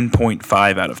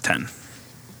 9.5 out of 10.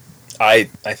 I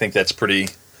think that's pretty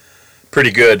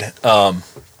good.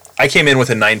 I came in with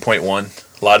a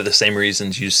 9.1. A lot of the same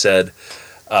reasons you said.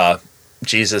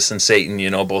 Jesus and Satan,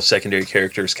 both secondary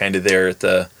characters kind of there at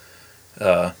the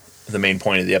main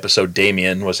point of the episode.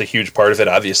 Damien was a huge part of it.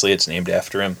 Obviously, it's named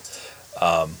after him.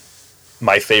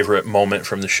 My favorite moment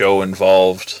from the show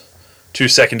involved two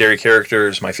secondary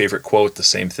characters. My favorite quote, the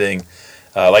same thing.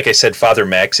 Like I said, Father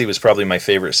Maxey was probably my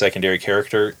favorite secondary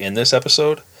character in this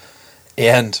episode.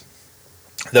 And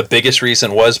the biggest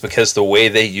reason was because the way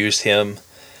they used him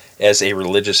as a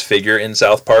religious figure in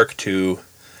South Park to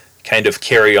kind of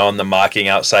carry on the mocking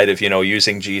outside of,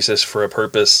 using Jesus for a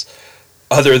purpose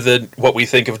other than what we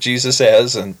think of Jesus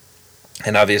as, and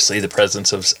obviously the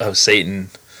presence of Satan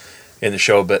in the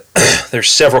show. But there's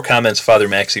several comments Father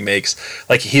Maxey makes,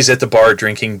 like he's at the bar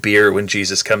drinking beer when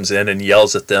Jesus comes in and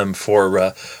yells at them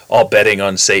for all betting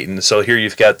on Satan. So here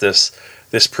you've got this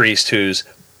priest who's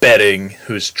betting,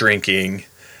 who's drinking,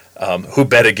 who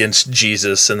bet against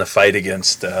Jesus in the fight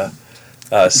against Satan.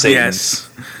 Yes.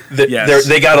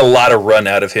 They got a lot of run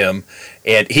out of him,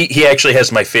 and he actually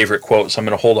has my favorite quote, so I'm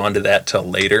going to hold on to that till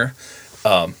later.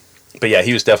 But yeah,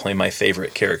 he was definitely my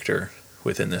favorite character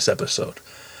within this episode.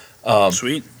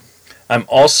 Sweet. I'm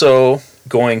also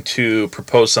going to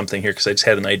propose something here because I just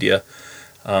had an idea.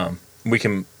 We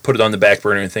can put it on the back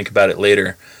burner and think about it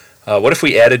later. What if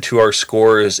we added to our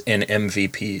scores an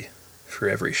MVP for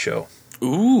every show?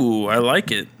 Ooh, I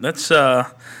like it. That's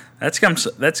got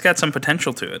some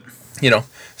potential to it.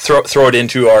 Throw it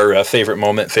into our favorite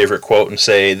moment, favorite quote, and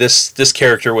say this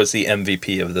character was the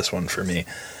MVP of this one for me.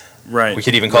 Right. We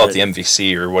could even call it the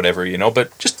MVC or whatever,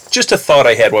 But just a thought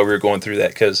I had while we were going through that,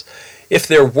 because if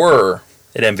there were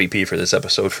an MVP for this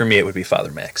episode, for me it would be Father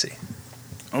Maxey.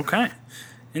 Okay,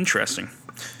 interesting.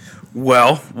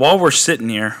 Well, while we're sitting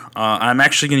here, I'm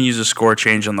actually going to use a score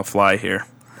change on the fly here.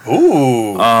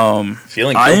 Ooh.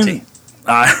 Feeling guilty.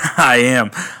 I am.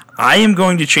 I am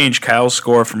going to change Kyle's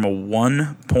score from a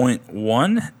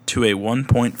 1.1 to a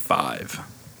 1.5.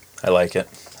 I like it.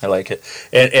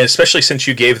 And especially since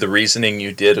you gave the reasoning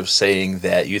you did of saying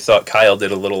that you thought Kyle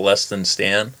did a little less than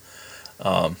Stan,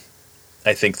 I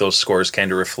think those scores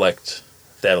kind of reflect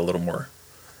that a little more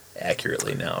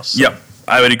accurately now. So. Yep,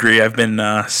 I would agree. I've been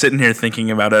sitting here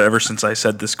thinking about it ever since I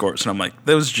said the scores, and I'm like,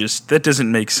 that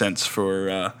doesn't make sense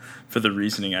for the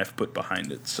reasoning I've put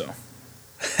behind it. So.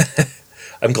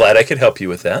 I'm glad I could help you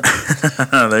with that.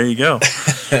 There you go.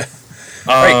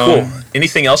 All right, cool.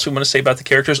 Anything else we want to say about the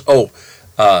characters?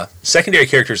 Secondary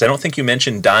characters. I don't think you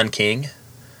mentioned Don King.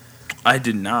 I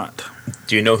did not.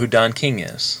 Do you know who Don King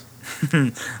is?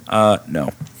 No.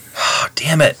 Oh,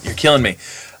 damn it. You're killing me.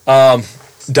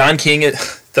 Don King,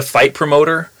 the fight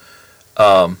promoter,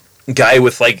 guy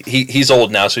with he's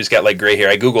old now, so he's got gray hair.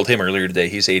 I Googled him earlier today.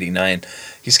 He's 89.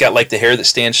 He's got the hair that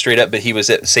stands straight up, but he was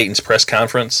at Satan's press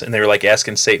conference, and they were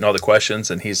asking Satan all the questions,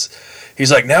 and he's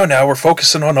like, now we're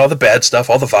focusing on all the bad stuff,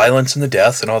 all the violence and the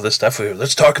death and all this stuff.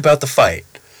 Let's talk about the fight.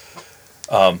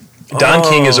 Don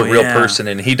King is a real person,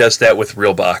 and he does that with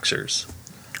real boxers.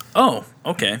 Oh,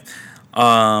 okay.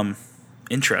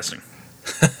 Interesting.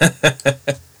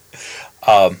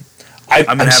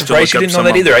 I'm surprised you didn't know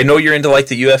that either. I know you're into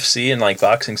the UFC and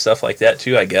boxing stuff like that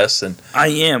too, I guess. And I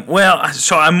am. Well,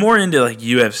 so I'm more into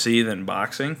UFC than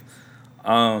boxing.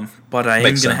 But I am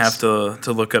going to have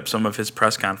to look up some of his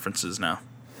press conferences now.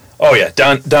 Oh yeah,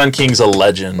 Don King's a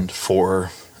legend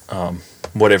for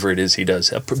whatever it is he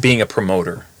does. Being a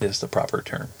promoter is the proper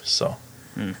term. So,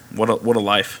 what a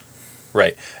life.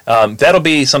 Right. That'll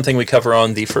be something we cover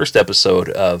on the first episode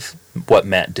of What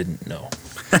Matt Didn't Know.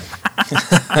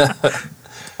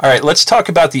 All right, let's talk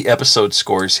about the episode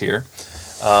scores here.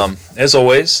 As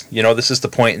always, this is the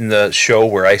point in the show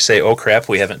where I say, oh crap,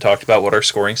 we haven't talked about what our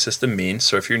scoring system means.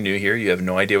 So if you're new here, you have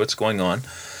no idea what's going on.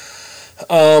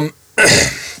 Our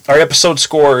episode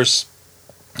scores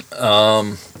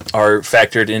are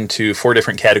factored into 5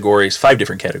 different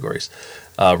categories.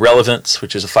 Relevance,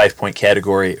 which is a 5-point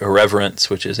category. Irreverence,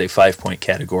 which is a 5-point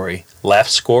category. Laugh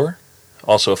score,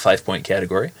 also a 5-point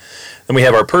category. Then we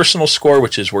have our personal score,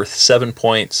 which is worth 7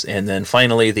 points. And then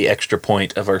finally, the extra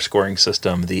point of our scoring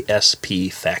system, the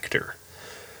SP factor,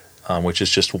 which is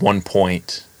just 1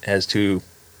 point as to,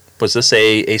 was this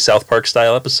a South Park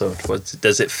style episode?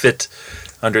 Does it fit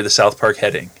under the South Park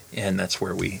heading? And that's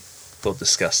where we will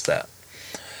discuss that.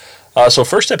 So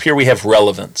first up here, we have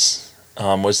relevance.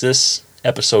 Was this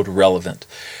episode relevant?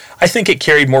 I think it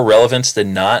carried more relevance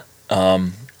than not.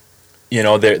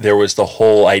 There was the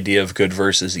whole idea of good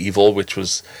versus evil, which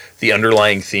was the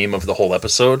underlying theme of the whole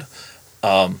episode.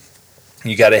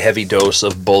 You got a heavy dose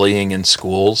of bullying in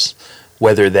schools,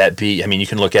 whether that be, you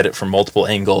can look at it from multiple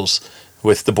angles.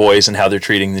 with the boys and how they're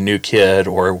treating the new kid,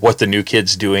 or what the new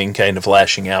kid's doing, kind of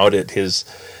lashing out at his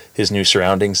new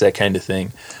surroundings, that kind of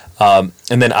thing. And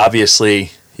then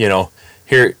obviously,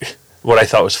 here, what I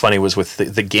thought was funny was with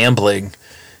the gambling,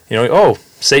 oh,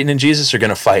 Satan and Jesus are going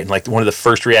to fight. And like one of the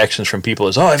first reactions from people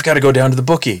is, oh, I've got to go down to the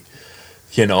bookie,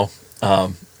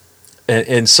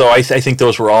 and so I think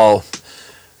those were all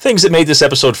things that made this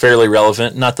episode fairly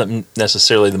relevant. Not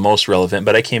necessarily the most relevant,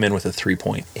 but I came in with a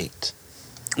 3.8.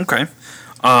 Okay.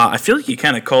 I feel like you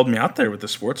kind of called me out there with the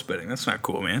sports betting. That's not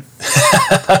cool, man.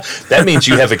 That means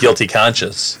you have a guilty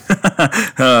conscience.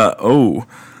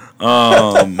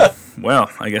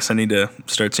 Well, I guess I need to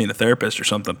start seeing a therapist or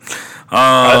something.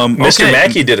 Mr. Okay.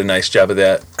 Mackey did a nice job of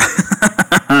that.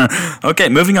 Okay,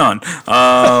 moving on.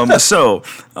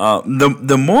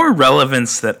 The more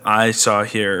relevance that I saw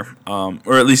here,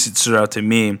 or at least it stood out to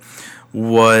me,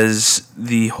 was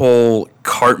the whole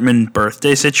Cartman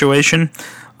birthday situation,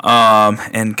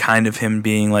 and kind of him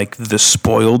being like the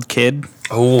spoiled kid.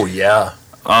 Oh yeah.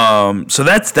 So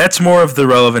that's more of the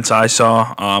relevance I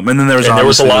saw. And then there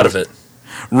was a lot of it.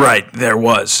 Right, there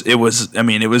was. It was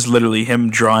literally him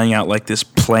drawing out like this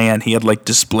plan. He had like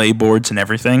display boards and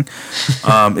everything.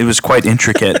 It was quite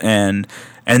intricate, and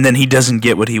then he doesn't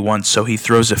get what he wants, so he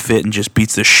throws a fit and just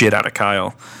beats the shit out of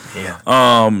Kyle. Yeah.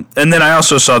 And then I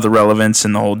also saw the relevance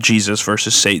in the whole Jesus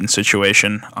versus Satan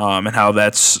situation, and how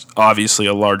that's obviously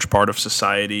a large part of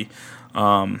society,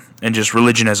 and just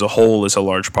religion as a whole is a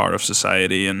large part of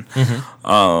society. And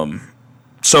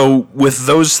so with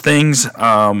those things,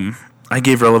 I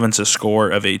gave relevance a score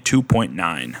of a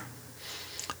 2.9.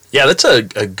 Yeah, that's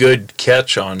a good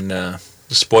catch on the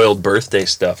spoiled birthday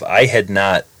stuff. I had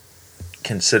not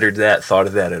considered that, thought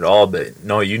of that at all, but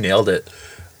no, you nailed it.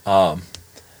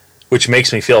 Which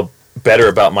makes me feel better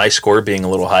about my score being a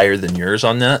little higher than yours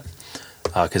on that,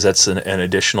 because that's an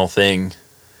additional thing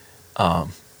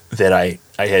that I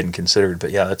hadn't considered.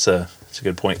 But yeah, that's a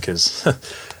good point, because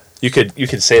you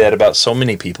could say that about so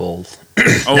many people.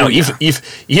 Now,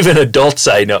 even adults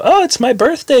I know, oh, it's my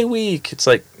birthday week. It's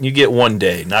like, you get one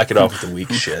day, knock it off with the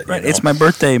week shit. Right, it's my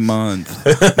birthday month.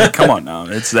 Like, come on now,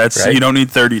 that's right? You don't need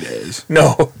 30 days.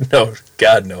 No,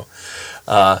 God no.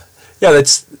 Yeah,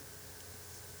 that's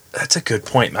a good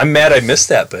point. I'm mad I missed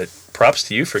that, but props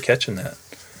to you for catching that.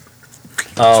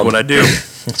 That's what I do.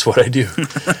 That's what I do.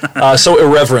 So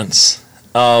irreverence.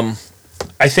 I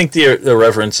think the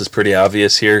irreverence is pretty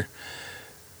obvious here.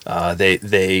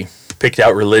 They picked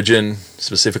out religion,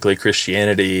 specifically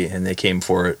Christianity, and they came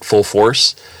for it full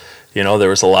force. There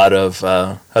was a lot of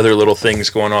other little things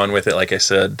going on with it, like I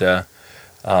said,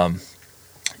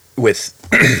 with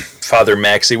Father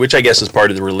Maxey, which I guess is part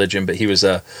of the religion, but he was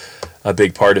a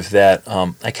big part of that.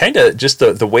 I kind of, just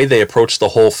the way they approached the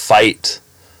whole fight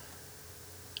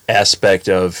aspect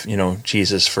of,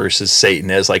 Jesus versus Satan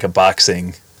as like a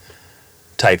boxing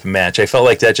type match. I felt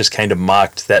like that just kind of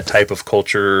mocked that type of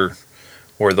culture,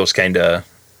 or those kind of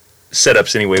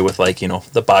setups anyway, with like,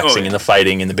 the boxing and the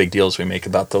fighting and the big deals we make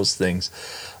about those things.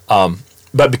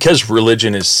 But because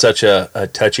religion is such a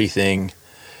touchy thing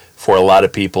for a lot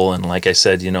of people, and like I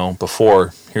said,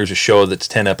 before, here's a show that's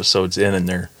 10 episodes in and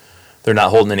they're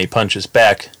not holding any punches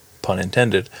back, pun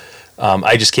intended.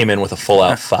 I just came in with a full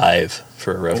out 5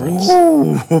 for irreverence.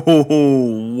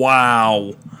 Ooh,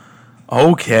 wow.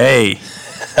 Okay.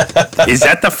 Is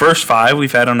that the first 5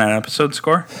 we've had on that episode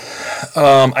score?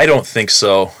 I don't think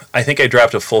so. I think I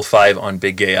dropped a full 5 on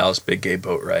Big Gay Al's Big Gay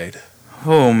Boat Ride.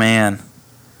 Oh, man.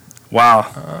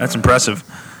 Wow. That's impressive.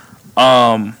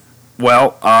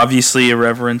 Well, obviously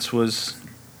irreverence was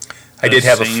I did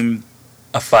have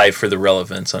a 5 for the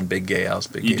relevance on Big Gay Al's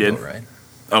Big Gay Boat Ride.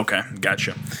 Okay,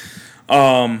 gotcha.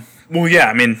 Well,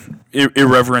 yeah,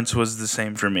 irreverence was the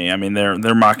same for me.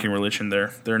 They're mocking religion.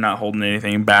 They're not holding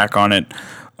anything back on it.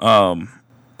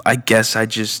 I guess I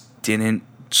just didn't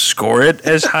score it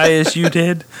as high as you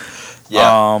did.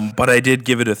 Yeah. But I did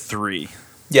give it a 3.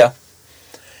 Yeah.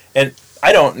 And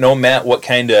I don't know, Matt, what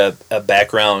kind of a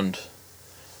background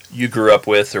you grew up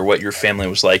with, or what your family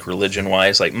was like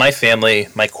religion-wise. Like my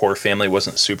core family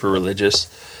wasn't super religious.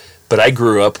 But I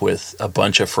grew up with a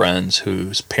bunch of friends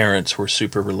whose parents were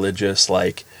super religious.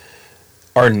 Like,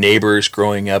 our neighbors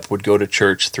growing up would go to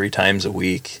church 3 times a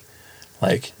week.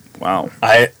 Like, wow.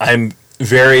 I'm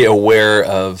very aware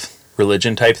of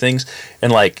religion type things.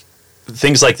 And, like,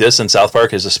 things like this in South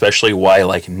Park is especially why,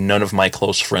 like, none of my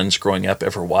close friends growing up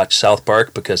ever watched South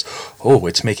Park, because,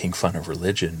 it's making fun of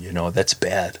religion. That's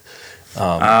bad.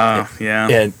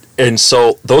 Yeah. And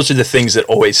so those are the things that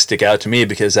always stick out to me,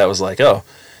 because that was like,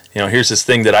 here's this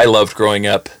thing that I loved growing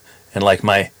up, and like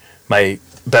my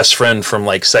best friend from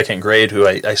like second grade, who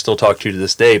I still talk to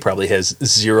this day, probably has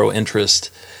zero interest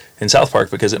in South Park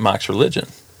because it mocks religion,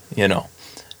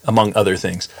 among other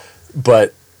things.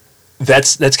 But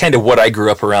that's kind of what I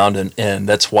grew up around, and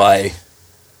that's why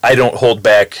I don't hold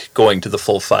back going to the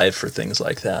full 5 for things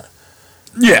like that.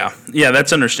 Yeah,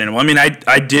 that's understandable. I mean,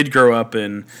 I did grow up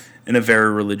in a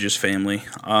very religious family,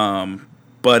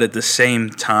 but at the same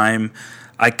time,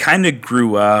 I kind of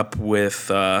grew up with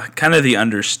kind of the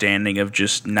understanding of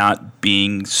just not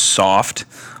being soft.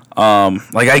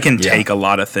 Like I can take a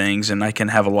lot of things, and I can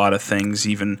have a lot of things,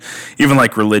 even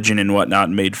like religion and whatnot,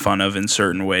 made fun of in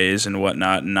certain ways and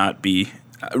whatnot, and not be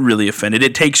really offended.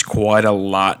 It takes quite a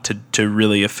lot to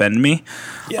really offend me.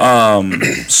 Yeah.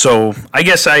 So I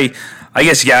guess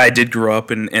I did grow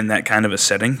up in that kind of a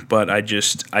setting, but I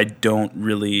don't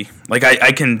really like.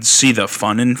 I can see the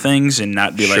fun in things and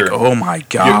not be like, oh my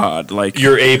god,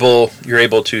 you're able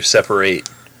to separate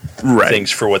things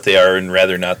for what they are, and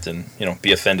rather not than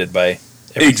be offended by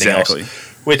everything else,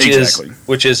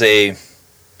 which is a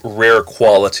rare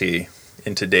quality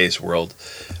in today's world.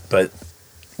 But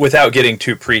without getting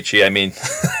too preachy, I mean,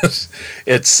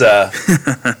 it's a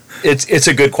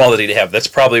good quality to have. That's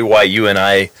probably why you and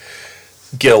I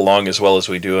get along as well as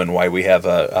we do, and why we have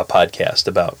a podcast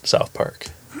about South Park.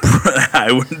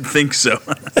 I wouldn't think so.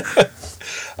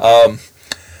 All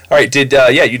right,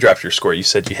 you dropped your score. You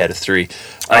said you had a 3.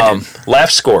 I did. Laugh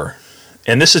score,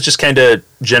 and this is just kind of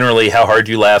generally how hard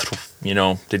you laughed.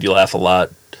 Did you laugh a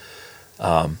lot?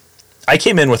 I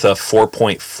came in with a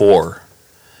 4.4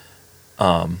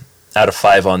 out of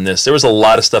 5 on this. There was a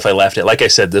lot of stuff I laughed at. Like I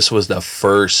said, this was the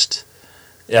first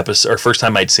episode, or first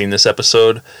time I'd seen this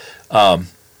episode.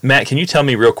 Matt, can you tell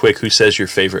me real quick who says your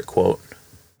favorite quote?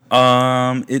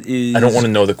 It is. I don't want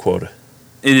to know the quote.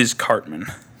 It is Cartman.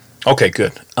 Okay,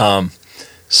 good.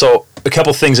 So a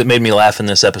couple things that made me laugh in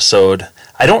this episode.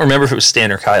 I don't remember if it was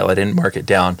Stan or Kyle. I didn't mark it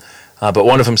down. But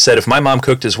one of them said, "If my mom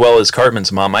cooked as well as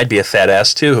Cartman's mom, I'd be a fat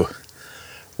ass too,"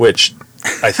 which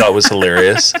I thought was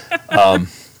hilarious.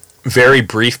 Very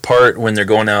brief part when they're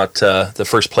going out, the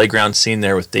first playground scene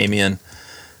there with Damien.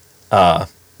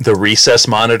 The recess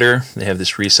monitor. They have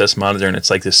this recess monitor, and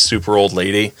it's like this super old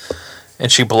lady,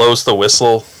 and she blows the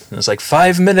whistle, and it's like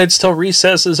 5 minutes till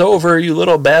recess is over, you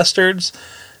little bastards.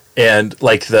 And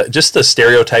like just the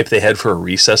stereotype they had for a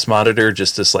recess monitor,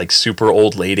 just this like super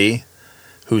old lady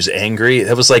who's angry.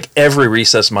 That was like every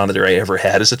recess monitor I ever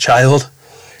had as a child,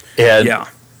 and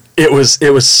it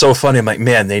was so funny. I'm like,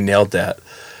 man, they nailed that.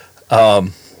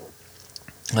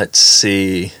 Let's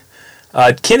see.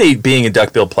 Kenny being a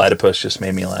duck-billed platypus just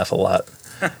made me laugh a lot.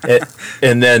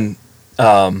 And then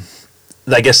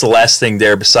I guess the last thing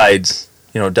there, besides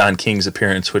Don King's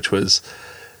appearance, which was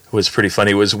pretty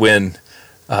funny, was when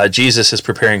Jesus is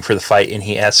preparing for the fight and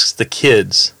he asks the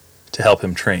kids to help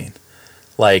him train.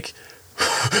 Like,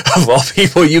 of all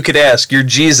people you could ask, you're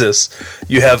Jesus.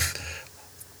 You have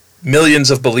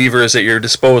millions of believers at your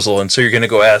disposal, and so you're going to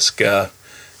go ask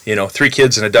 3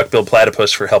 kids and a duck-billed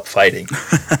platypus for help fighting.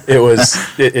 It was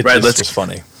was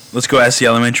funny. Let's go ask the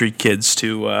elementary kids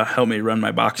to help me run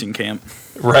my boxing camp.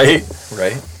 Right.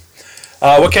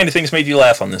 What kind of things made you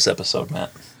laugh on this episode,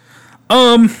 Matt?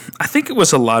 I think it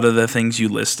was a lot of the things you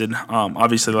listed.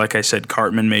 Obviously, like I said,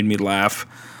 Cartman made me laugh.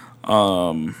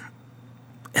 And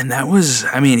that was,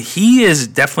 he is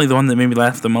definitely the one that made me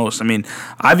laugh the most.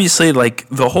 Obviously, like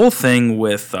the whole thing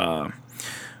with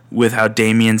how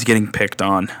Damien's getting picked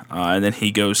on, and then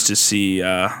he goes to see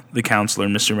the counselor,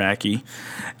 Mr. Mackey,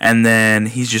 and then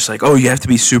he's just like, "Oh, you have to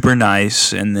be super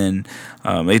nice," and then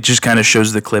it just kind of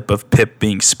shows the clip of Pip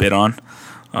being spit on,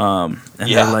 and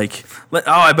they're like, "Oh,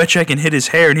 I bet you I can hit his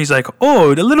hair," and he's like,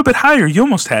 "Oh, a little bit higher, you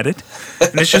almost had it,"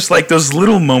 and it's just like those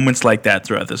little moments like that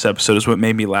throughout this episode is what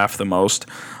made me laugh the most.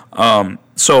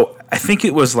 So I think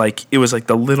it was like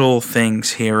the little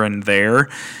things here and there.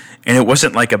 And it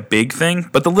wasn't like a big thing,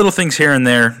 but the little things here and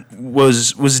there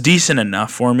was decent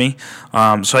enough for me.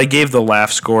 So I gave the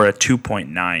laugh score a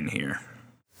 2.9 here.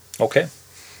 Okay.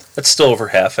 That's still over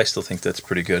half. I still think that's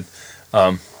pretty good.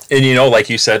 And like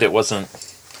you said, it wasn't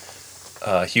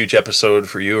a huge episode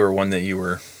for you or one that you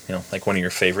were, like one of your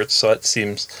favorites. So it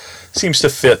seems to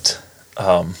fit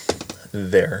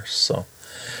there. So,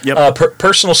 yep.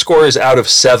 Personal score is out of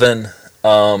 7.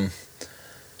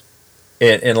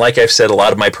 And like I've said, a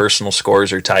lot of my personal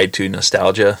scores are tied to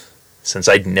nostalgia. Since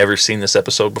I'd never seen this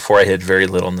episode before, I had very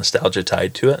little nostalgia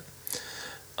tied to it.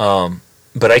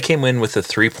 But I came in with a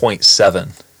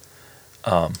 3.7.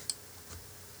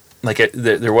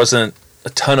 There wasn't a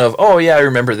ton of, oh yeah, I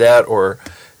remember that, or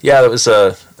yeah, that was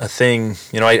a thing.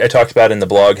 I talked about in the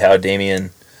blog how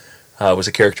Damien was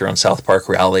a character on South Park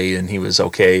Rally, and he was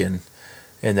okay, and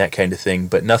and that kind of thing,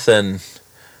 but nothing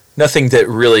that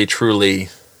really truly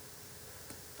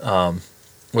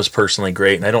was personally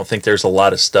great. And I don't think there's a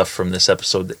lot of stuff from this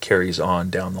episode that carries on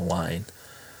down the line.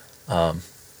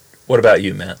 What about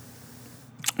you, Matt?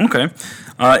 Okay,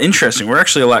 interesting. We're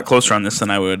actually a lot closer on this than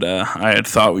I had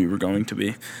thought we were going to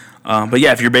be. But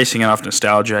yeah, if you're basing it off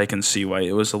nostalgia, I can see why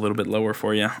it was a little bit lower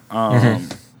for you.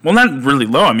 Well, not really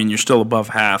low. I mean, you're still above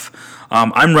half.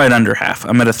 I'm right under half.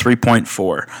 I'm at a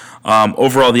 3.4.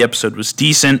 Overall, the episode was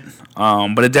decent,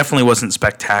 but it definitely wasn't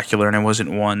spectacular, and it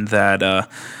wasn't one that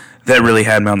really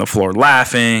had me on the floor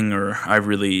laughing, or I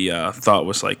really thought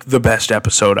was like the best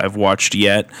episode I've watched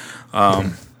yet.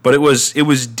 But it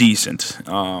was decent.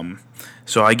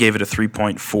 So I gave it a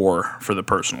 3.4 for the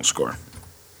personal score.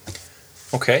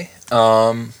 Okay.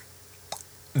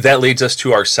 That leads us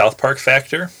to our South Park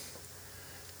factor.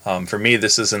 For me,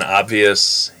 this is an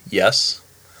obvious yes,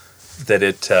 that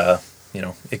it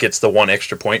gets the one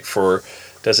extra point for,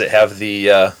 does it have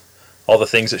the all the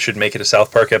things that should make it a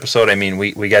South Park episode? I mean,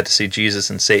 we got to see Jesus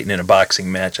and Satan in a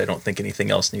boxing match. I don't think anything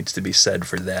else needs to be said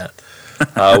for that.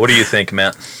 What do you think,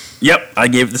 Matt? Yep, I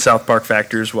gave it the South Park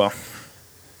factor as well.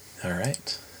 All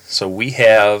right. So we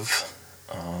have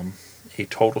a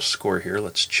total score here.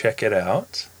 Let's check it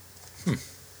out.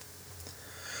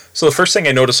 So the first thing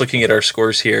I noticed looking at our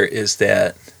scores here is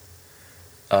that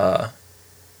our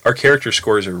character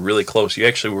scores are really close. You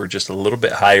actually were just a little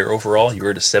bit higher overall. You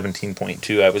were at a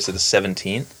 17.2. I was at a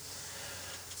 17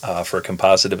 for a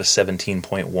composite of a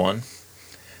 17.1.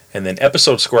 And then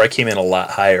episode score, I came in a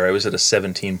lot higher. I was at a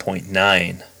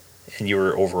 17.9, and you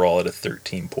were overall at a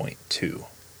 13.2. Do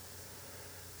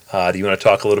you want to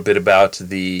talk a little bit about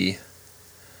the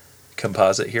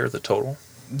composite here, the total?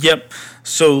 Yep.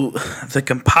 So the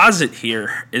composite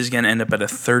here is going to end up at a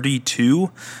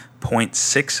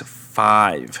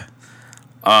 32.65,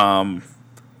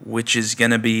 which is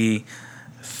going to be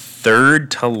third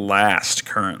to last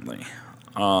currently.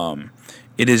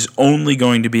 It is only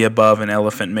going to be above An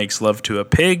Elephant Makes Love to a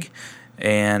Pig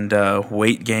and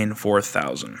Weight Gain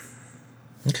 4,000.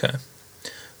 Okay.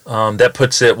 That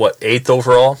puts it, what, 8th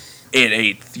overall?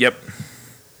 8th, yep.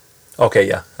 Okay,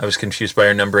 yeah. I was confused by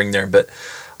our numbering there, but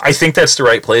I think that's the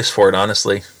right place for it,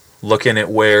 honestly. Looking at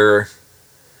where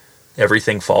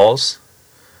everything falls.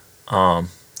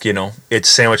 It's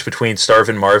sandwiched between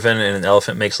Starvin' Marvin and An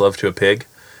Elephant Makes Love to a Pig.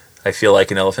 I feel like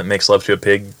An Elephant Makes Love to a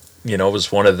Pig,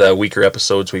 was one of the weaker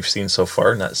episodes we've seen so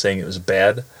far. Not saying it was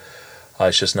bad.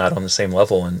 It's just not on the same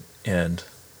level, and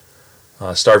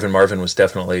Starvin' Marvin was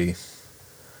definitely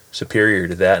superior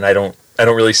to that, and I don't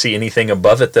really see anything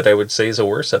above it that I would say is a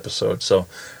worse episode. So,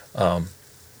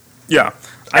 yeah,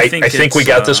 I think we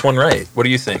got this one right. What do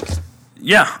you think?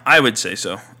 Yeah, I would say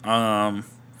so. I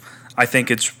think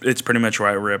it's pretty much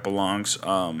right where it belongs.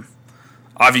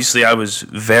 Obviously, I was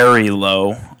very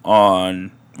low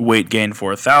on Weight Gain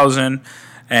 4,000,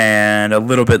 and a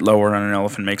little bit lower on An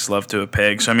Elephant Makes Love to a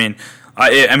Pig. So, I mean,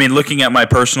 looking at my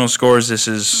personal scores, this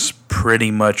is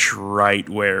pretty much right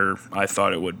where I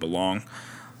thought it would belong.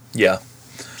 Yeah.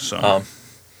 So, I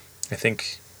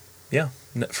think, yeah,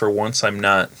 for once I'm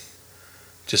not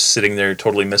just sitting there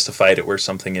totally mystified at where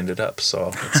something ended up.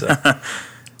 So, it's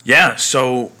yeah.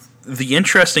 So the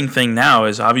interesting thing now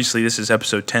is obviously this is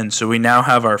episode 10, so we now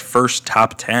have our first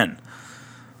top 10.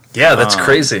 Yeah, that's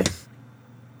crazy.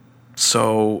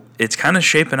 So it's kind of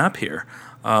shaping up here.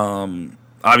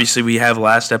 Obviously, we have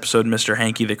last episode, Mr.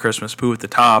 Hanky the Christmas Pooh at the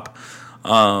top,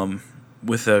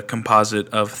 with a composite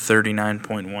of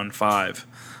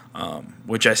 39.15,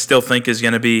 which I still think is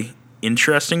going to be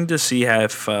interesting to see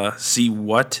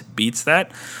what beats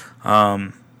that,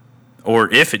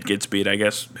 or if it gets beat. I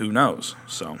guess who knows.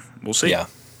 So we'll see. Yeah.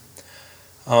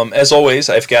 As always,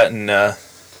 I've gotten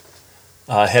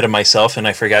ahead of myself, and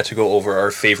I forgot to go over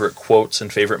our favorite quotes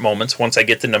and favorite moments. Once I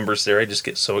get the numbers there, I just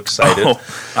get so excited. Oh,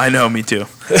 I know, me too.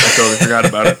 I totally forgot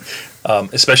about it.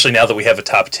 Especially now that we have a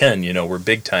top 10, we're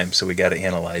big time, so we got to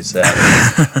analyze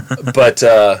that. But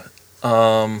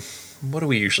what do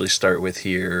we usually start with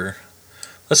here?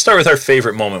 Let's start with our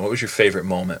favorite moment. What was your favorite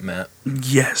moment, Matt?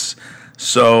 Yes.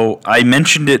 So I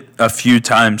mentioned it a few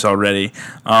times already.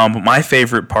 But my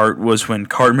favorite part was when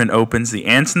Cartman opens the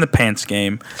Ants in the Pants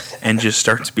game and just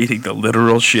starts beating the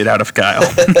literal shit out of Kyle.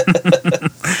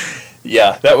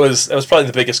 Yeah, that was probably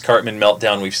the biggest Cartman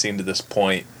meltdown we've seen to this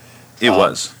point. It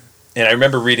was. And I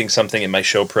remember reading something in my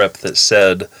show prep that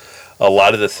said a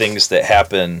lot of the things that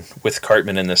happen with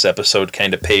Cartman in this episode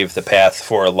kind of pave the path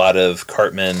for a lot of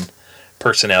Cartman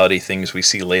personality things we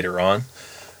see later on.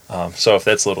 So if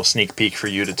that's a little sneak peek for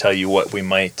you to tell you what we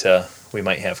might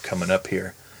have coming up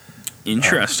here.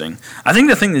 Interesting. I think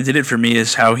the thing that did it for me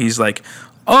is how he's like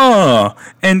Oh,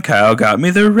 and Kyle got me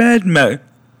the red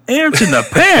ants in the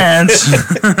pants.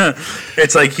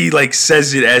 It's like he like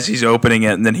says it as he's opening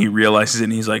it, and then he realizes it,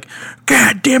 and he's like,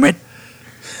 God damn it.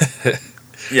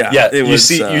 Yeah, you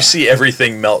see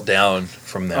everything melt down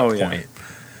from that point.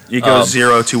 Yeah. It goes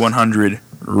 0 to 100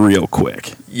 real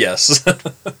quick. Yes.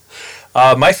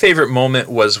 My favorite moment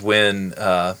was when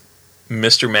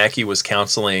Mr. Mackey was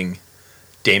counseling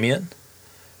Damien.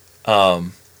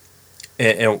 And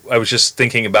I was just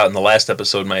thinking about in the last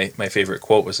episode, my favorite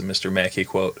quote was a Mr. Mackey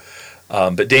quote.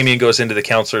 But Damien goes into the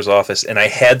counselor's office, and I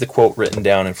had the quote written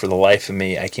down, and for the life of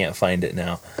me, I can't find it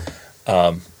now,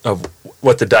 of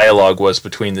what the dialogue was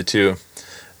between the two.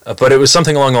 But it was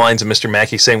something along the lines of Mr.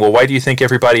 Mackey saying, well, why do you think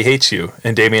everybody hates you?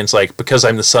 And Damien's like, because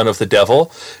I'm the son of the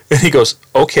devil. And he goes,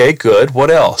 okay, good. What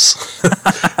else?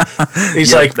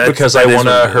 He's like, because I want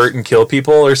to hurt and kill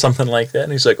people or something like that.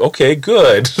 And he's like, okay,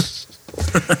 good.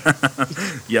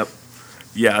 Yep.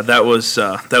 Yeah, that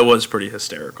was pretty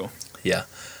hysterical. Yeah.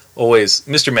 Always,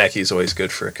 Mr. Mackey's always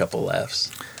good for a couple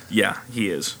laughs. Yeah, he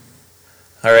is.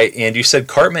 All right, and you said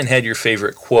Cartman had your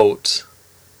favorite quote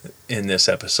in this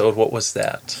episode. What was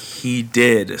that? He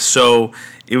did. So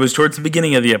it was towards the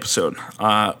beginning of the episode,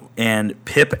 and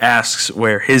Pip asks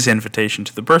where his invitation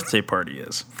to the birthday party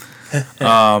is.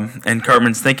 And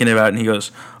Cartman's thinking about it, and he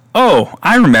goes, oh,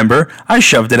 I remember. I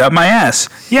shoved it up my ass.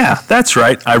 Yeah, that's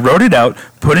right. I wrote it out,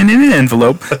 put it in an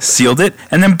envelope, sealed it,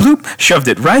 and then bloop, shoved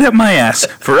it right up my ass,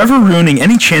 forever ruining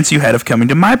any chance you had of coming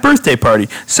to my birthday party.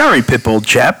 Sorry, Pip, old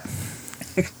chap.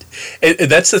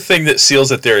 That's the thing that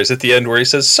seals it there, is at the end where he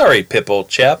says, sorry, Pip, old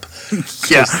chap.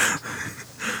 Yeah.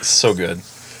 So good.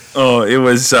 Oh, it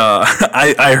was,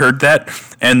 I heard that,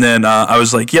 and then I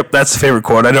was like, yep, that's the favorite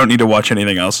quote. I don't need to watch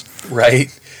anything else.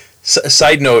 Right.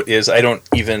 Side note is I don't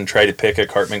even try to pick a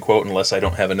Cartman quote unless I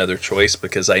don't have another choice,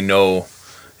 because I know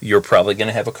you're probably going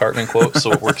to have a Cartman quote,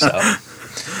 so it works out.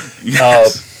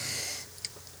 Yes.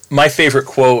 My favorite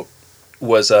quote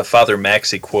was a Father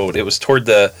Maxie quote. It was toward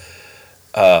the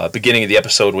beginning of the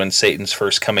episode when Satan's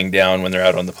first coming down, when they're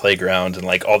out on the playground, and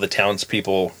like all the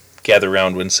townspeople gather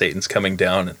around when Satan's coming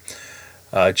down, and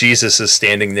Jesus is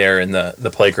standing there in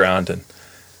the playground,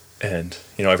 and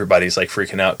you know, everybody's like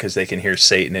freaking out because they can hear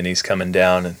Satan and he's coming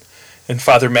down, and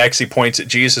Father Maxie points at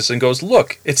Jesus and goes,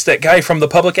 look, it's that guy from the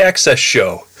public access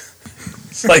show.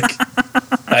 It's like,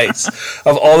 nice.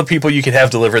 Of all the people you could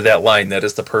have deliver that line, that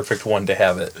is the perfect one to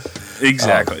have it.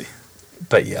 Exactly.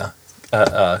 But yeah,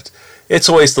 it's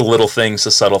always the little things,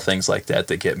 the subtle things like that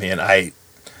get me. And I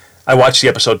watched the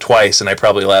episode twice, and I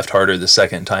probably laughed harder the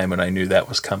second time, and I knew that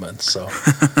was coming. So,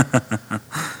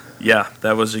 yeah,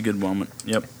 that was a good moment.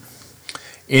 Yep.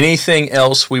 Anything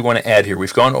else we want to add here?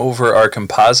 We've gone over our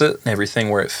composite and everything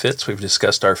where it fits. We've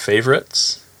discussed our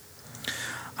favorites.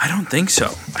 I don't think so.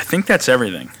 I think that's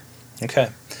everything.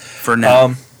 Okay. For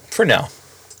now. For now.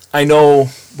 I know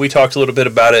we talked a little bit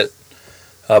about it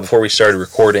before we started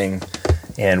recording,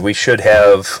 and we should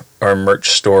have our merch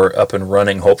store up and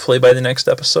running hopefully by the next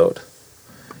episode.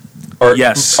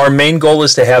 Yes. Our main goal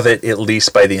is to have it at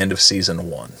least by the end of season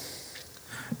 1.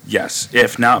 Yes,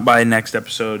 if not by next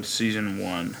episode, season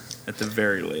 1, at the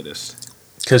very latest.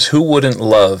 Because who wouldn't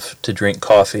love to drink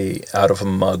coffee out of a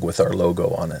mug with our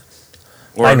logo on it?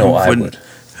 Or I know I would.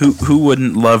 Who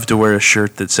wouldn't love to wear a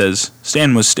shirt that says,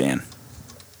 Stan was Stan?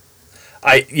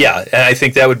 And I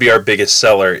think that would be our biggest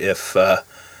seller if,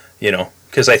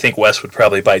 because I think Wes would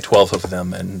probably buy 12 of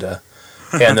them and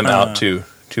hand them out to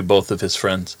both of his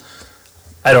friends.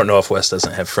 I don't know if Wes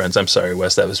doesn't have friends. I'm sorry,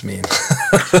 Wes, that was mean.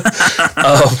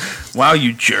 Wow,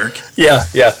 you jerk. Yeah,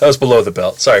 that was below the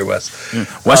belt. Sorry, Wes.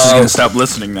 Wes is going to stop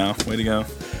listening now. Way to go.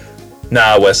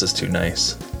 Nah, Wes is too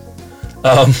nice.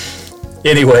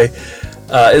 Anyway,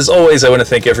 as always, I want to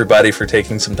thank everybody for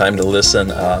taking some time to listen.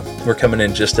 We're coming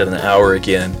in just at an hour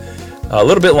again. A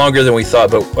little bit longer than we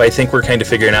thought, but I think we're kind of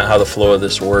figuring out how the flow of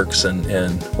this works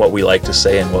and what we like to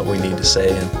say and what we need to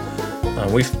say. And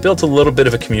we've built a little bit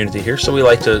of a community here, so we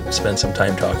like to spend some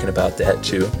time talking about that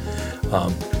too.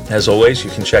 As always, you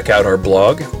can check out our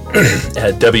blog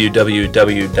at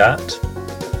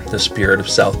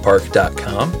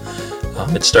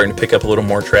www.thespiritofsouthpark.com. It's starting to pick up a little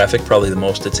more traffic, probably the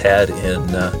most it's had in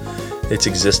its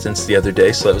existence the other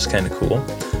day, so that was kind of cool.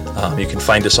 You can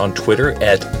find us on Twitter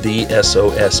at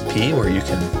 @TheSOSP, where you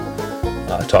can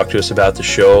talk to us about the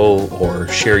show or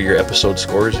share your episode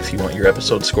scores if you want your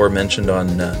episode score mentioned on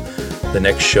the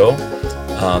next show.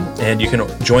 And you can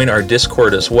join our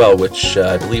Discord as well, which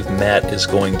I believe Matt is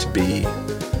going to be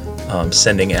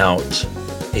sending out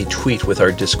a tweet with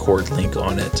our Discord link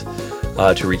on it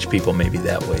to reach people maybe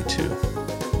that way too.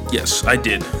 Yes, I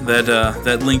did.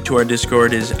 That link to our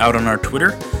Discord is out on our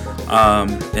Twitter.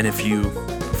 And if you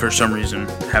for some reason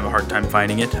have a hard time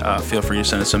finding it, feel free to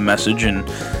send us a message, and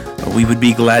we would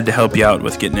be glad to help you out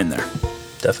with getting in there.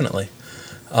 Definitely.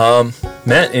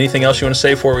 Matt, anything else you want to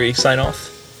say before we sign off?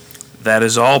 That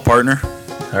is all, partner.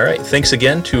 All right. Thanks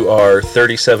again to our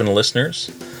 37 listeners.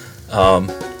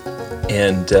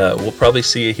 And we'll probably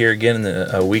see you here again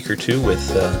in a week or two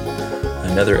with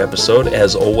another episode.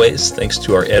 As always, thanks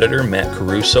to our editor, Matt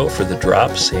Caruso, for the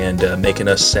drops and making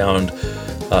us sound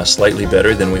slightly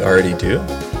better than we already do.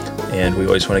 And we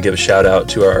always want to give a shout out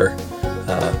to our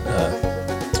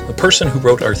the person who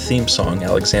wrote our theme song,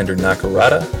 Alexander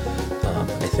Nakarada.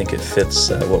 I think it fits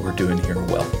what we're doing here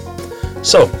well.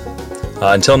 So,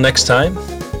 until next time,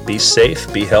 be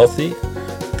safe, be healthy,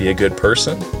 be a good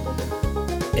person,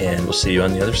 and we'll see you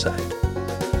on the other side.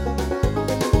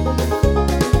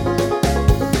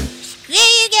 Screw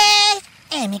you guys,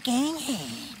 I'm going home.